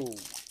 packs to go.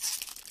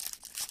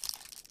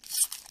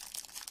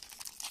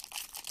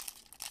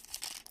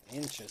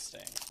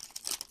 Interesting.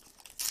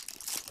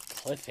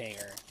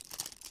 Cliffhanger.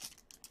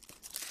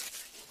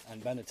 On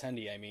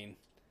Benintendi, I mean.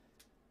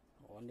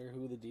 I wonder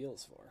who the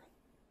deal's for.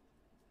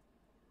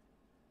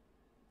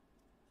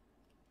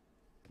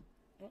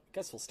 Well, I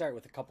guess we'll start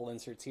with a couple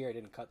inserts here. I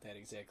didn't cut that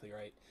exactly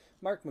right.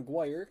 Mark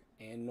McGwire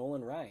and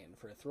Nolan Ryan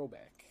for a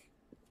throwback.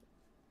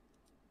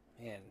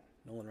 Man,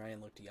 Nolan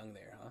Ryan looked young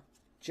there, huh?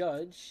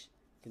 Judge,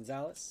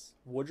 Gonzalez,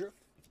 Woodruff,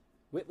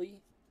 Whitley,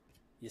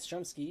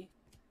 Yastrzemski,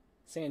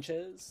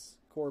 Sanchez,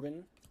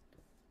 Corbin,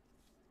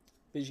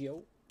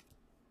 Biggio,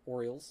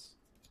 Orioles,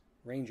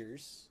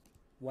 Rangers,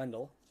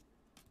 Wendell,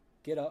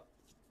 Get Up,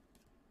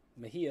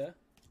 Mejia,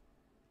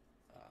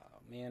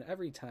 man,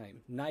 every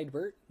time,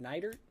 Neidert,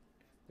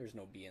 there's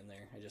no B in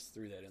there, I just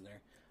threw that in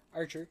there,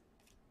 Archer,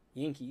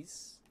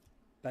 Yankees,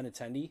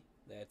 Benintendi,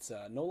 that's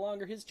no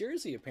longer his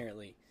jersey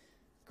apparently,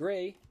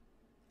 Gray,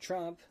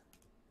 Trump,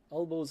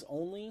 Elbows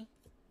Only,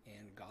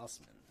 and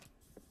Gossman.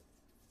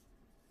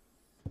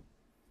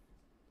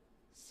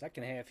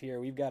 Second half here,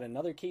 we've got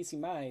another Casey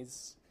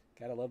Mize.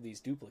 Gotta love these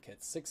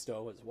duplicates.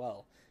 Sixto as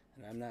well,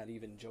 and I'm not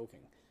even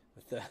joking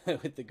with the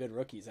with the good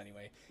rookies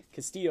anyway.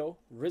 Castillo,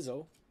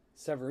 Rizzo,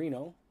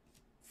 Severino,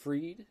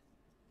 Fried,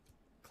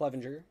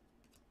 Clevenger,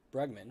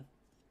 Bregman,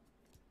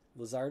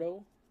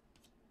 Luzardo,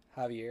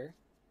 Javier,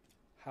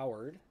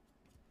 Howard,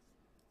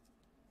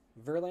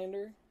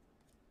 Verlander,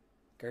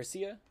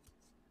 Garcia,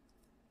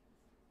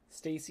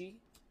 Stacy,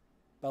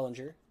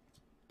 Bellinger,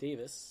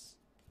 Davis,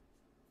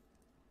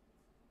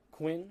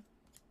 Quinn,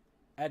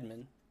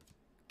 Edmund,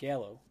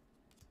 Gallo,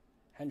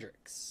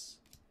 Hendricks,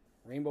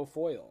 Rainbow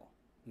Foil,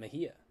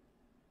 Mejia,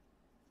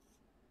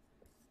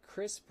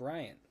 Chris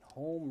Bryant,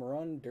 Home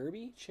Run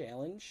Derby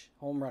Challenge,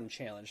 Home Run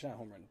Challenge, not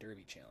Home Run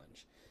Derby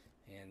Challenge,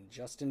 and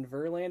Justin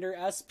Verlander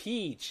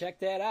SP, check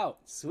that out,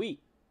 sweet.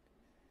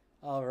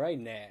 All right,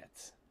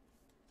 Nat.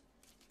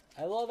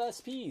 I love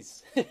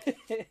SPs.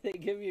 They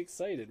get me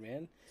excited,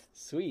 man.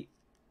 Sweet.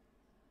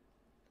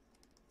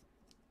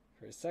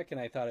 For a second,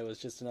 I thought it was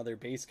just another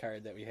base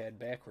card that we had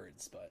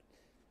backwards, but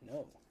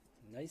no.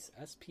 Nice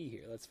SP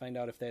here. Let's find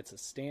out if that's a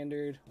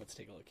standard. Let's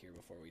take a look here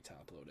before we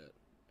top load it.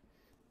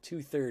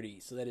 230,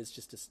 so that is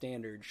just a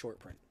standard short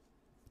print.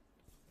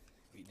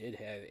 We did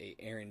have a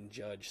Aaron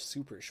Judge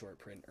super short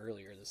print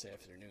earlier this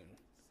afternoon.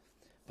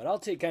 But I'll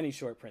take any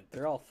short print.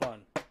 They're all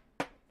fun.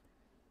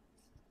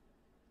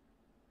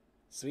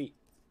 Sweet.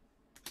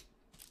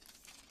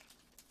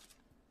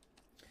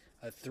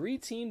 A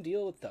 3-team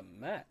deal with the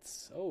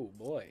Mets. Oh,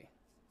 boy.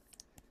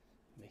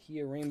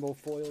 Mejia rainbow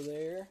foil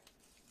there.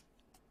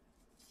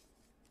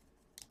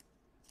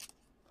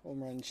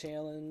 Home run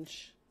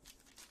challenge.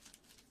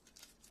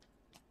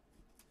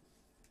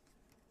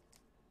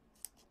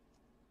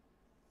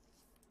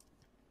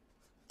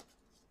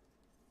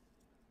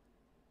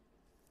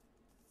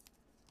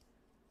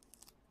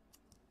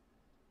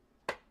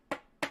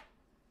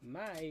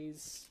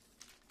 Mize.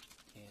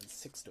 And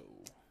Sixto.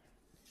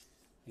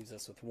 Leaves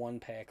us with 1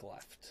 pack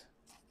left.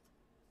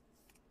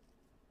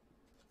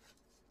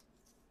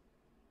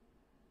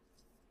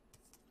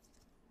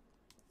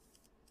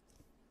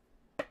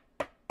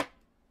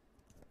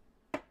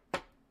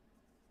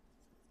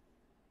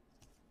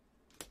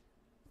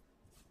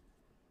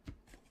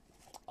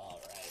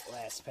 All right,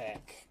 last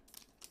pack.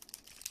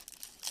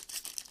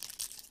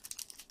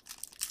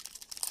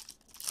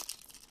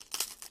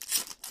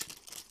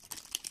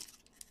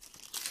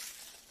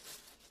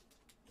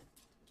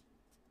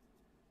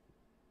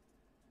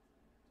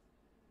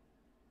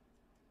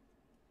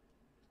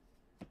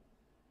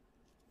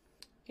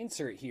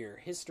 Insert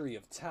here, History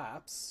of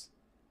Topps.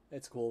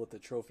 That's cool with the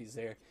trophies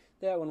there.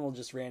 That one will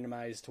just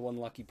randomize to 1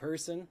 lucky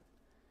person.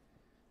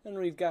 Then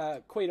we've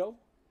got Cueto,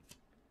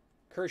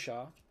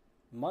 Kershaw,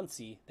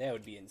 Muncy. That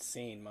would be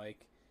insane,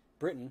 Mike.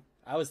 Britton.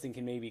 I was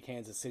thinking maybe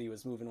Kansas City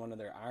was moving one of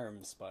their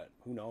arms, but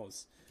who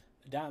knows.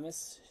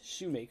 Adames,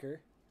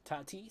 Shoemaker,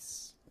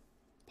 Tatis,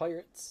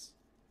 Pirates,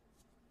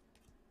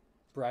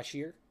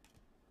 Brashear,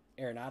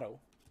 Arenado,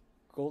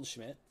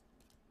 Goldschmidt,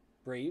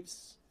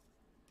 Braves,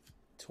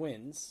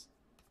 Twins,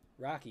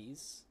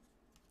 Rockies,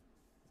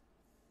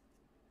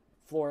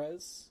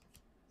 Flores,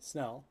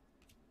 Snell,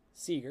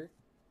 Seager,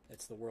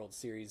 that's the World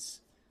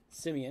Series,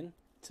 Simeon,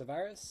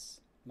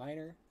 Tavares,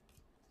 Minor,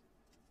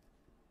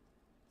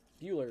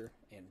 Bueller,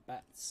 and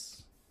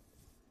Betts.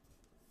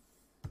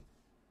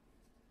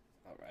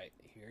 Alright,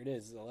 here it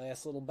is, the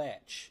last little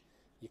batch.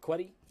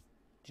 Yaquetti,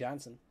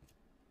 Johnson,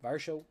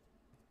 Varsho,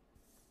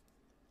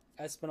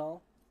 Espinal,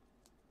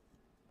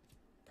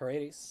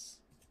 Paredes,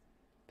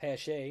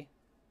 Pache,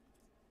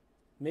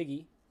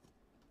 Miggy.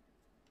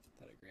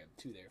 Thought I grabbed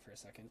 2 there for a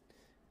second.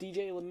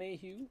 DJ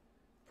LeMahieu,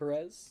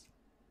 Perez,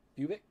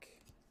 Bubick,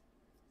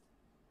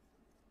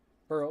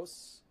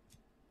 Burros,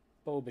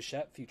 Bo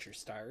Bichette, Future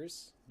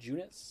Stars,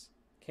 Junis,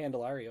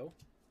 Candelario,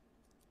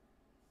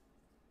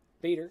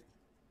 Bader,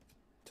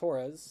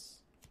 Torres,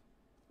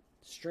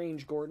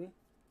 Strange Gordon,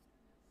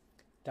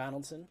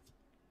 Donaldson,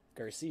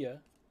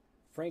 Garcia,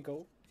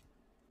 Franco,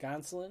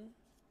 Gonsolin,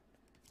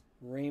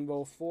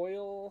 Rainbow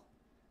Foil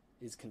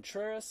is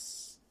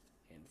Contreras,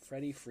 and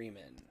Freddie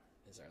Freeman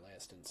is our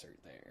last insert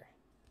there.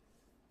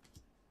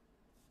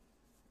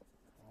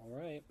 All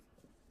right.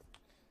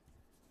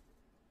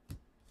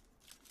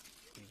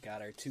 We've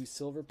got our 2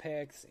 silver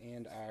packs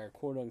and our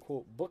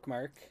quote-unquote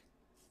bookmark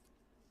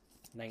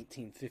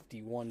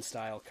 1951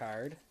 style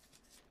card.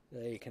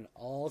 They can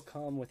all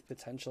come with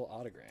potential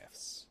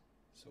autographs.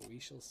 So we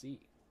shall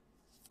see.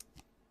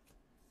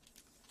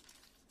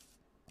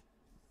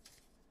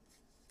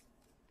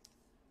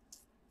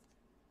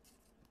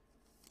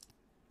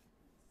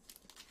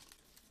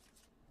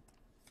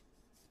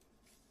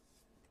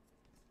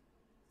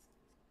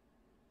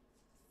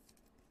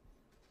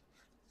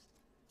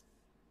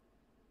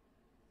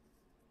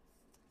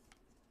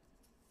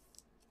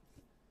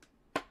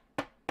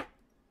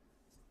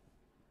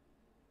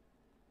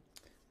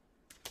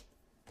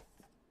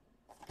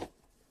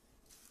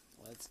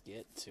 Let's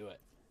get to it.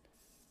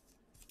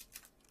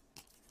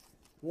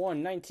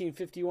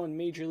 1951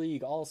 Major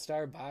League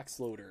All-Star Box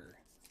Loader.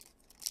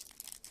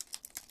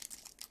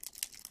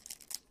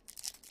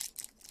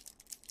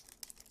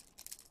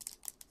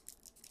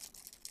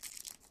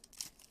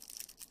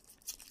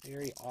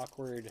 Very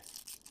awkward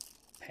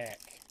pack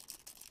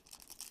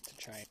to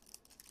try.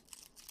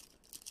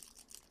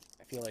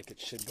 I feel like it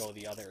should go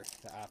the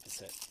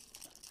opposite,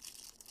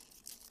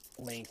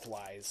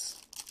 lengthwise.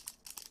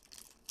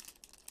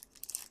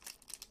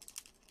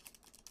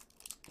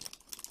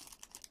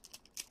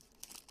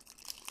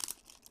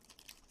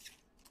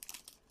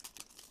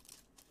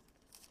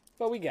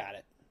 But we got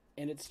it.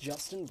 And it's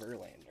Justin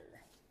Verlander.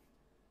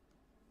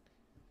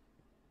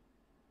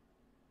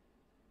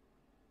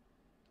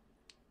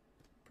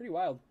 Pretty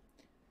wild.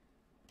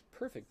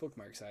 Perfect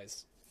bookmark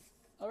size.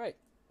 Alright.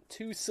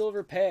 2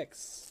 silver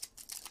packs.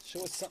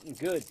 Show us something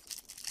good.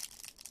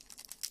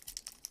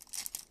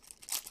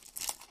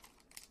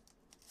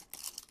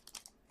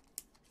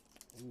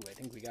 Ooh, I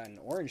think we got an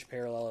orange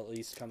parallel at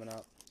least coming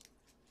up.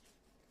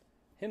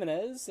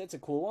 Jimenez, that's a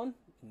cool one.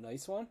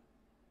 Nice one.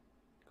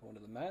 Going to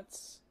the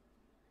Mets.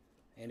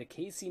 And a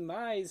Casey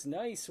Mize.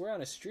 Nice. We're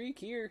on a streak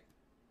here.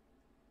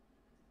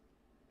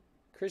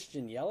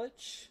 Christian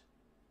Yelich.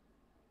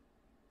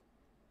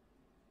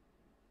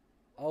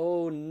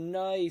 Oh,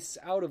 nice.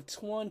 Out of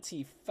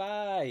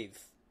 25.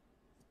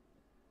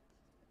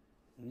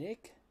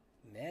 Nick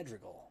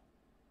Madrigal.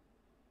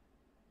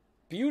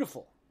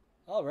 Beautiful.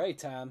 All right,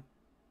 Tom.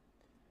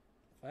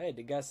 If I had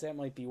to guess, that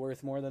might be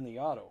worth more than the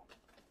auto.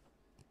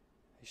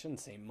 I shouldn't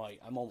say might.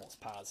 I'm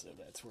almost positive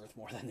that's worth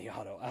more than the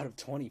auto. Out of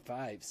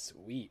 25.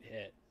 Sweet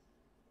hit.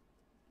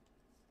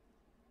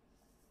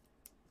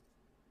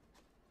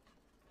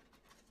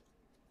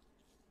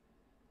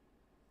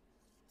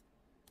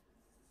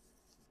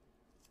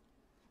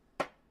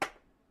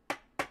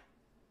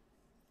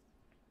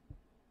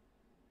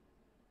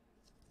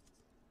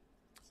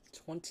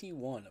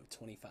 $21 of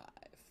 25.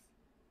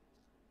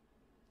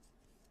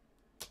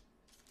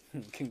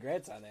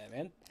 Congrats on that,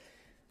 man.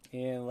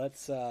 And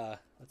let's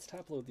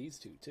top load these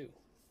two too.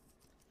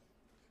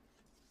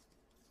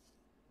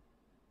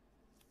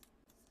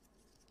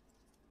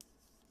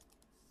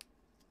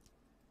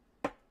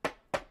 And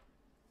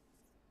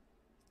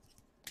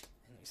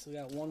we still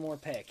got one more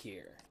pack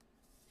here.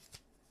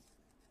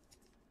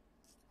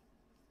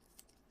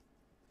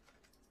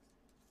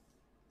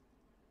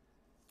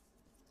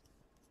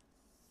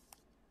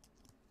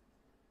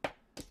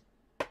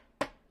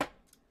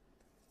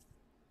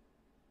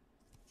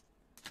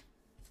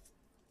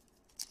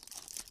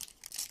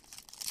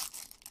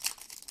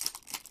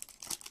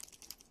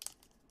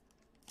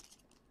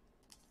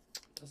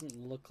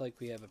 Doesn't look like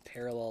we have a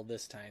parallel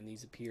this time.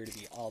 These appear to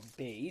be all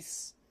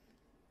base.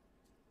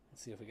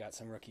 Let's see if we got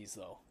some rookies,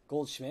 though.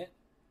 Goldschmidt.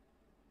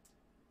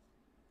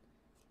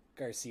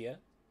 Garcia.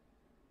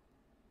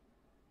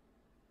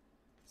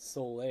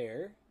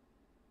 Soler.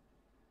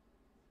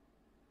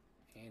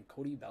 And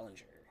Cody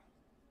Bellinger.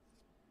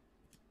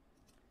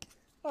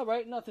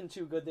 Alright, nothing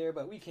too good there,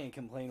 but we can't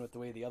complain with the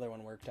way the other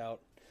one worked out.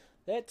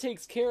 That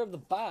takes care of the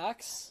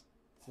box.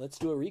 Let's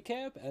do a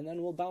recap, and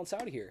then we'll bounce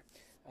out of here.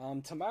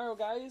 Tomorrow,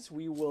 guys,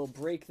 we will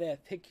break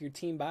that Pick Your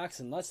Team box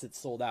unless it's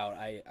sold out.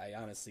 I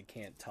honestly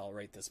can't tell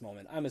right this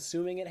moment. I'm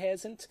assuming it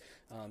hasn't,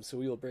 so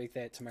we will break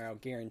that tomorrow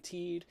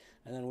guaranteed,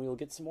 and then we will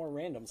get some more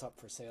randoms up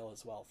for sale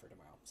as well for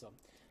tomorrow. So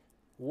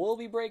we'll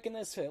be breaking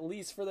this at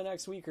least for the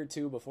next week or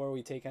two before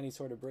we take any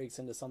sort of breaks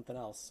into something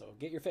else, so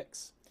get your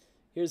fix.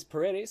 Here's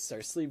Paredes,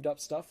 our sleeved up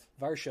stuff,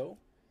 Varsho,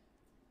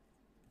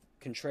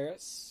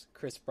 Contreras,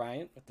 Chris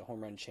Bryant with the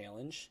home run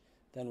challenge.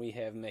 Then we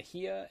have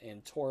Mejia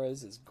and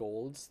Torres as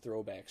golds,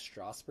 throwback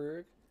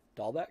Strasburg,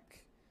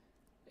 Dahlbeck,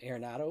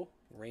 Arenado,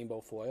 rainbow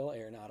foil,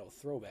 Arenado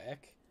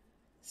throwback,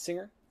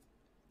 Singer,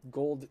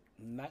 gold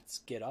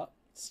Mets get up,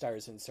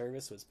 stars in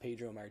service was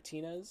Pedro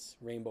Martinez,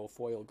 rainbow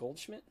foil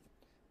Goldschmidt,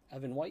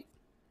 Evan White,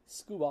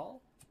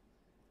 Skubal,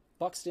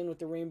 Buxton with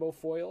the rainbow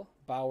foil,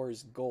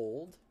 Bowers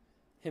gold,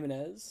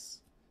 Jimenez,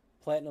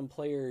 platinum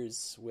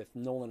players with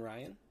Nolan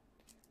Ryan,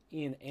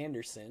 Ian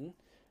Anderson.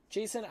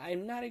 Jason,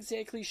 I'm not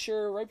exactly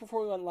sure. Right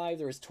before we went live,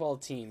 there was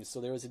 12 teams,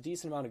 so there was a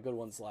decent amount of good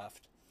ones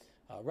left.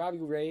 Robbie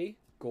Ray,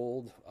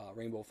 gold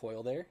rainbow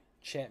foil there.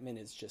 Chapman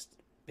is just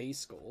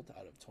base gold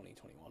out of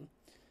 2021.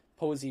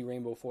 Posey,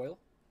 rainbow foil.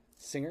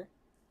 Singer.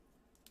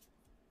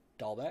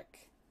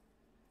 Dahlbeck.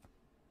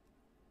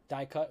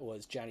 Die cut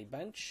was Johnny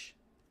Bench.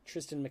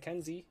 Tristan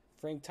McKenzie.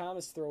 Frank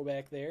Thomas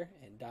throwback there.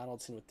 And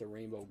Donaldson with the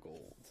rainbow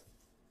gold.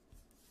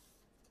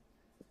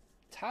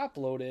 Top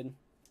loaded.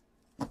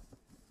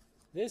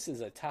 This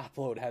is a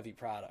top-load heavy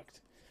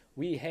product.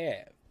 We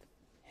have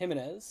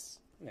Jimenez.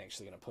 I'm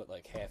actually going to put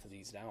like half of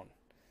these down.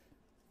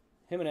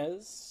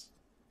 Jimenez,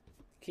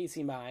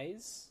 Casey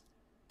Mize,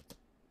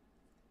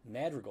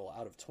 Madrigal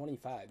out of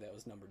 25. That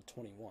was numbered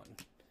 21.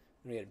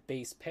 Then we had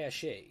base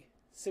Pache,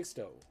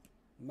 Sixto,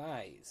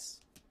 Mize,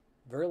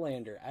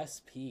 Verlander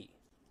SP,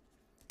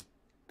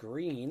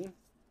 Green,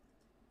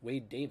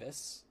 Wade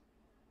Davis.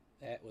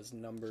 That was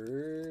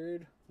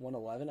numbered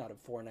 111 out of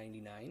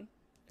 499.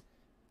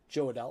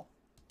 Joe Adell.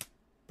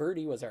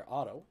 Birdie was our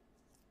auto.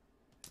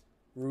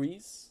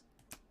 Ruiz,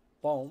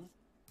 Bohm,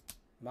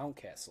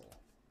 Mountcastle,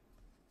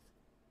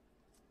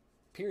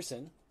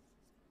 Pearson,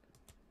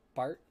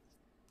 Bart,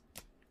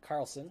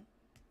 Carlson,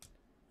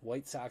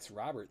 White Sox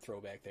Robert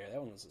throwback there.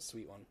 That one was a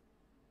sweet one.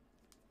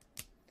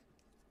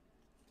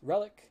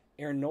 Relic,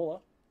 Aaron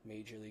Nola,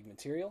 Major League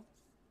Material.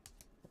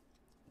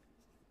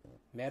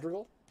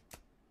 Madrigal,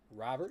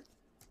 Robert,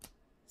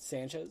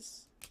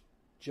 Sanchez,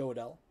 Joe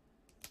Adell,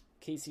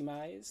 Casey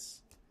Mize,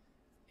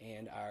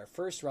 and our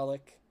first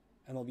relic,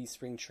 MLB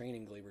Spring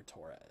Training, Gleyber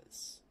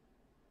Torres.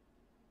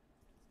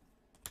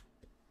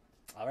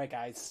 All right,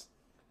 guys.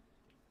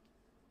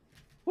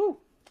 Woo!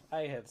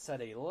 I have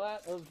said a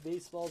lot of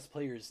baseball's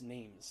players'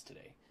 names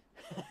today.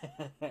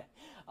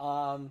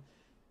 I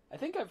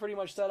think I pretty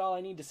much said all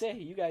I need to say.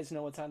 You guys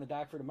know what's on the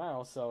dock for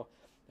tomorrow, so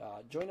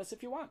join us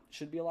if you want.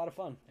 Should be a lot of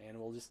fun, and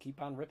we'll just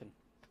keep on ripping.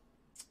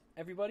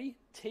 Everybody,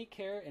 take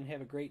care and have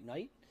a great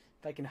night.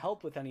 If I can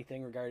help with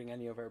anything regarding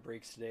any of our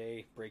breaks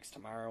today, breaks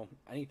tomorrow,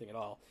 anything at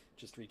all,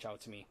 just reach out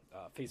to me.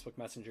 Facebook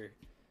Messenger,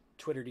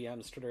 Twitter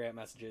DMs, Twitter @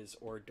 messages,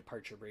 or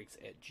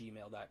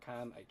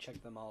departurebreaks@gmail.com. I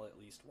check them all at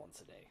least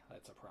once a day.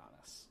 That's a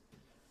promise.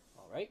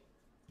 All right.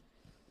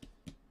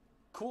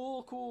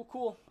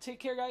 Cool.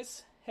 Take care,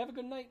 guys. Have a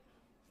good night.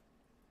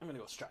 I'm going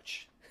to go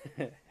stretch.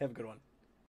 Have a good one.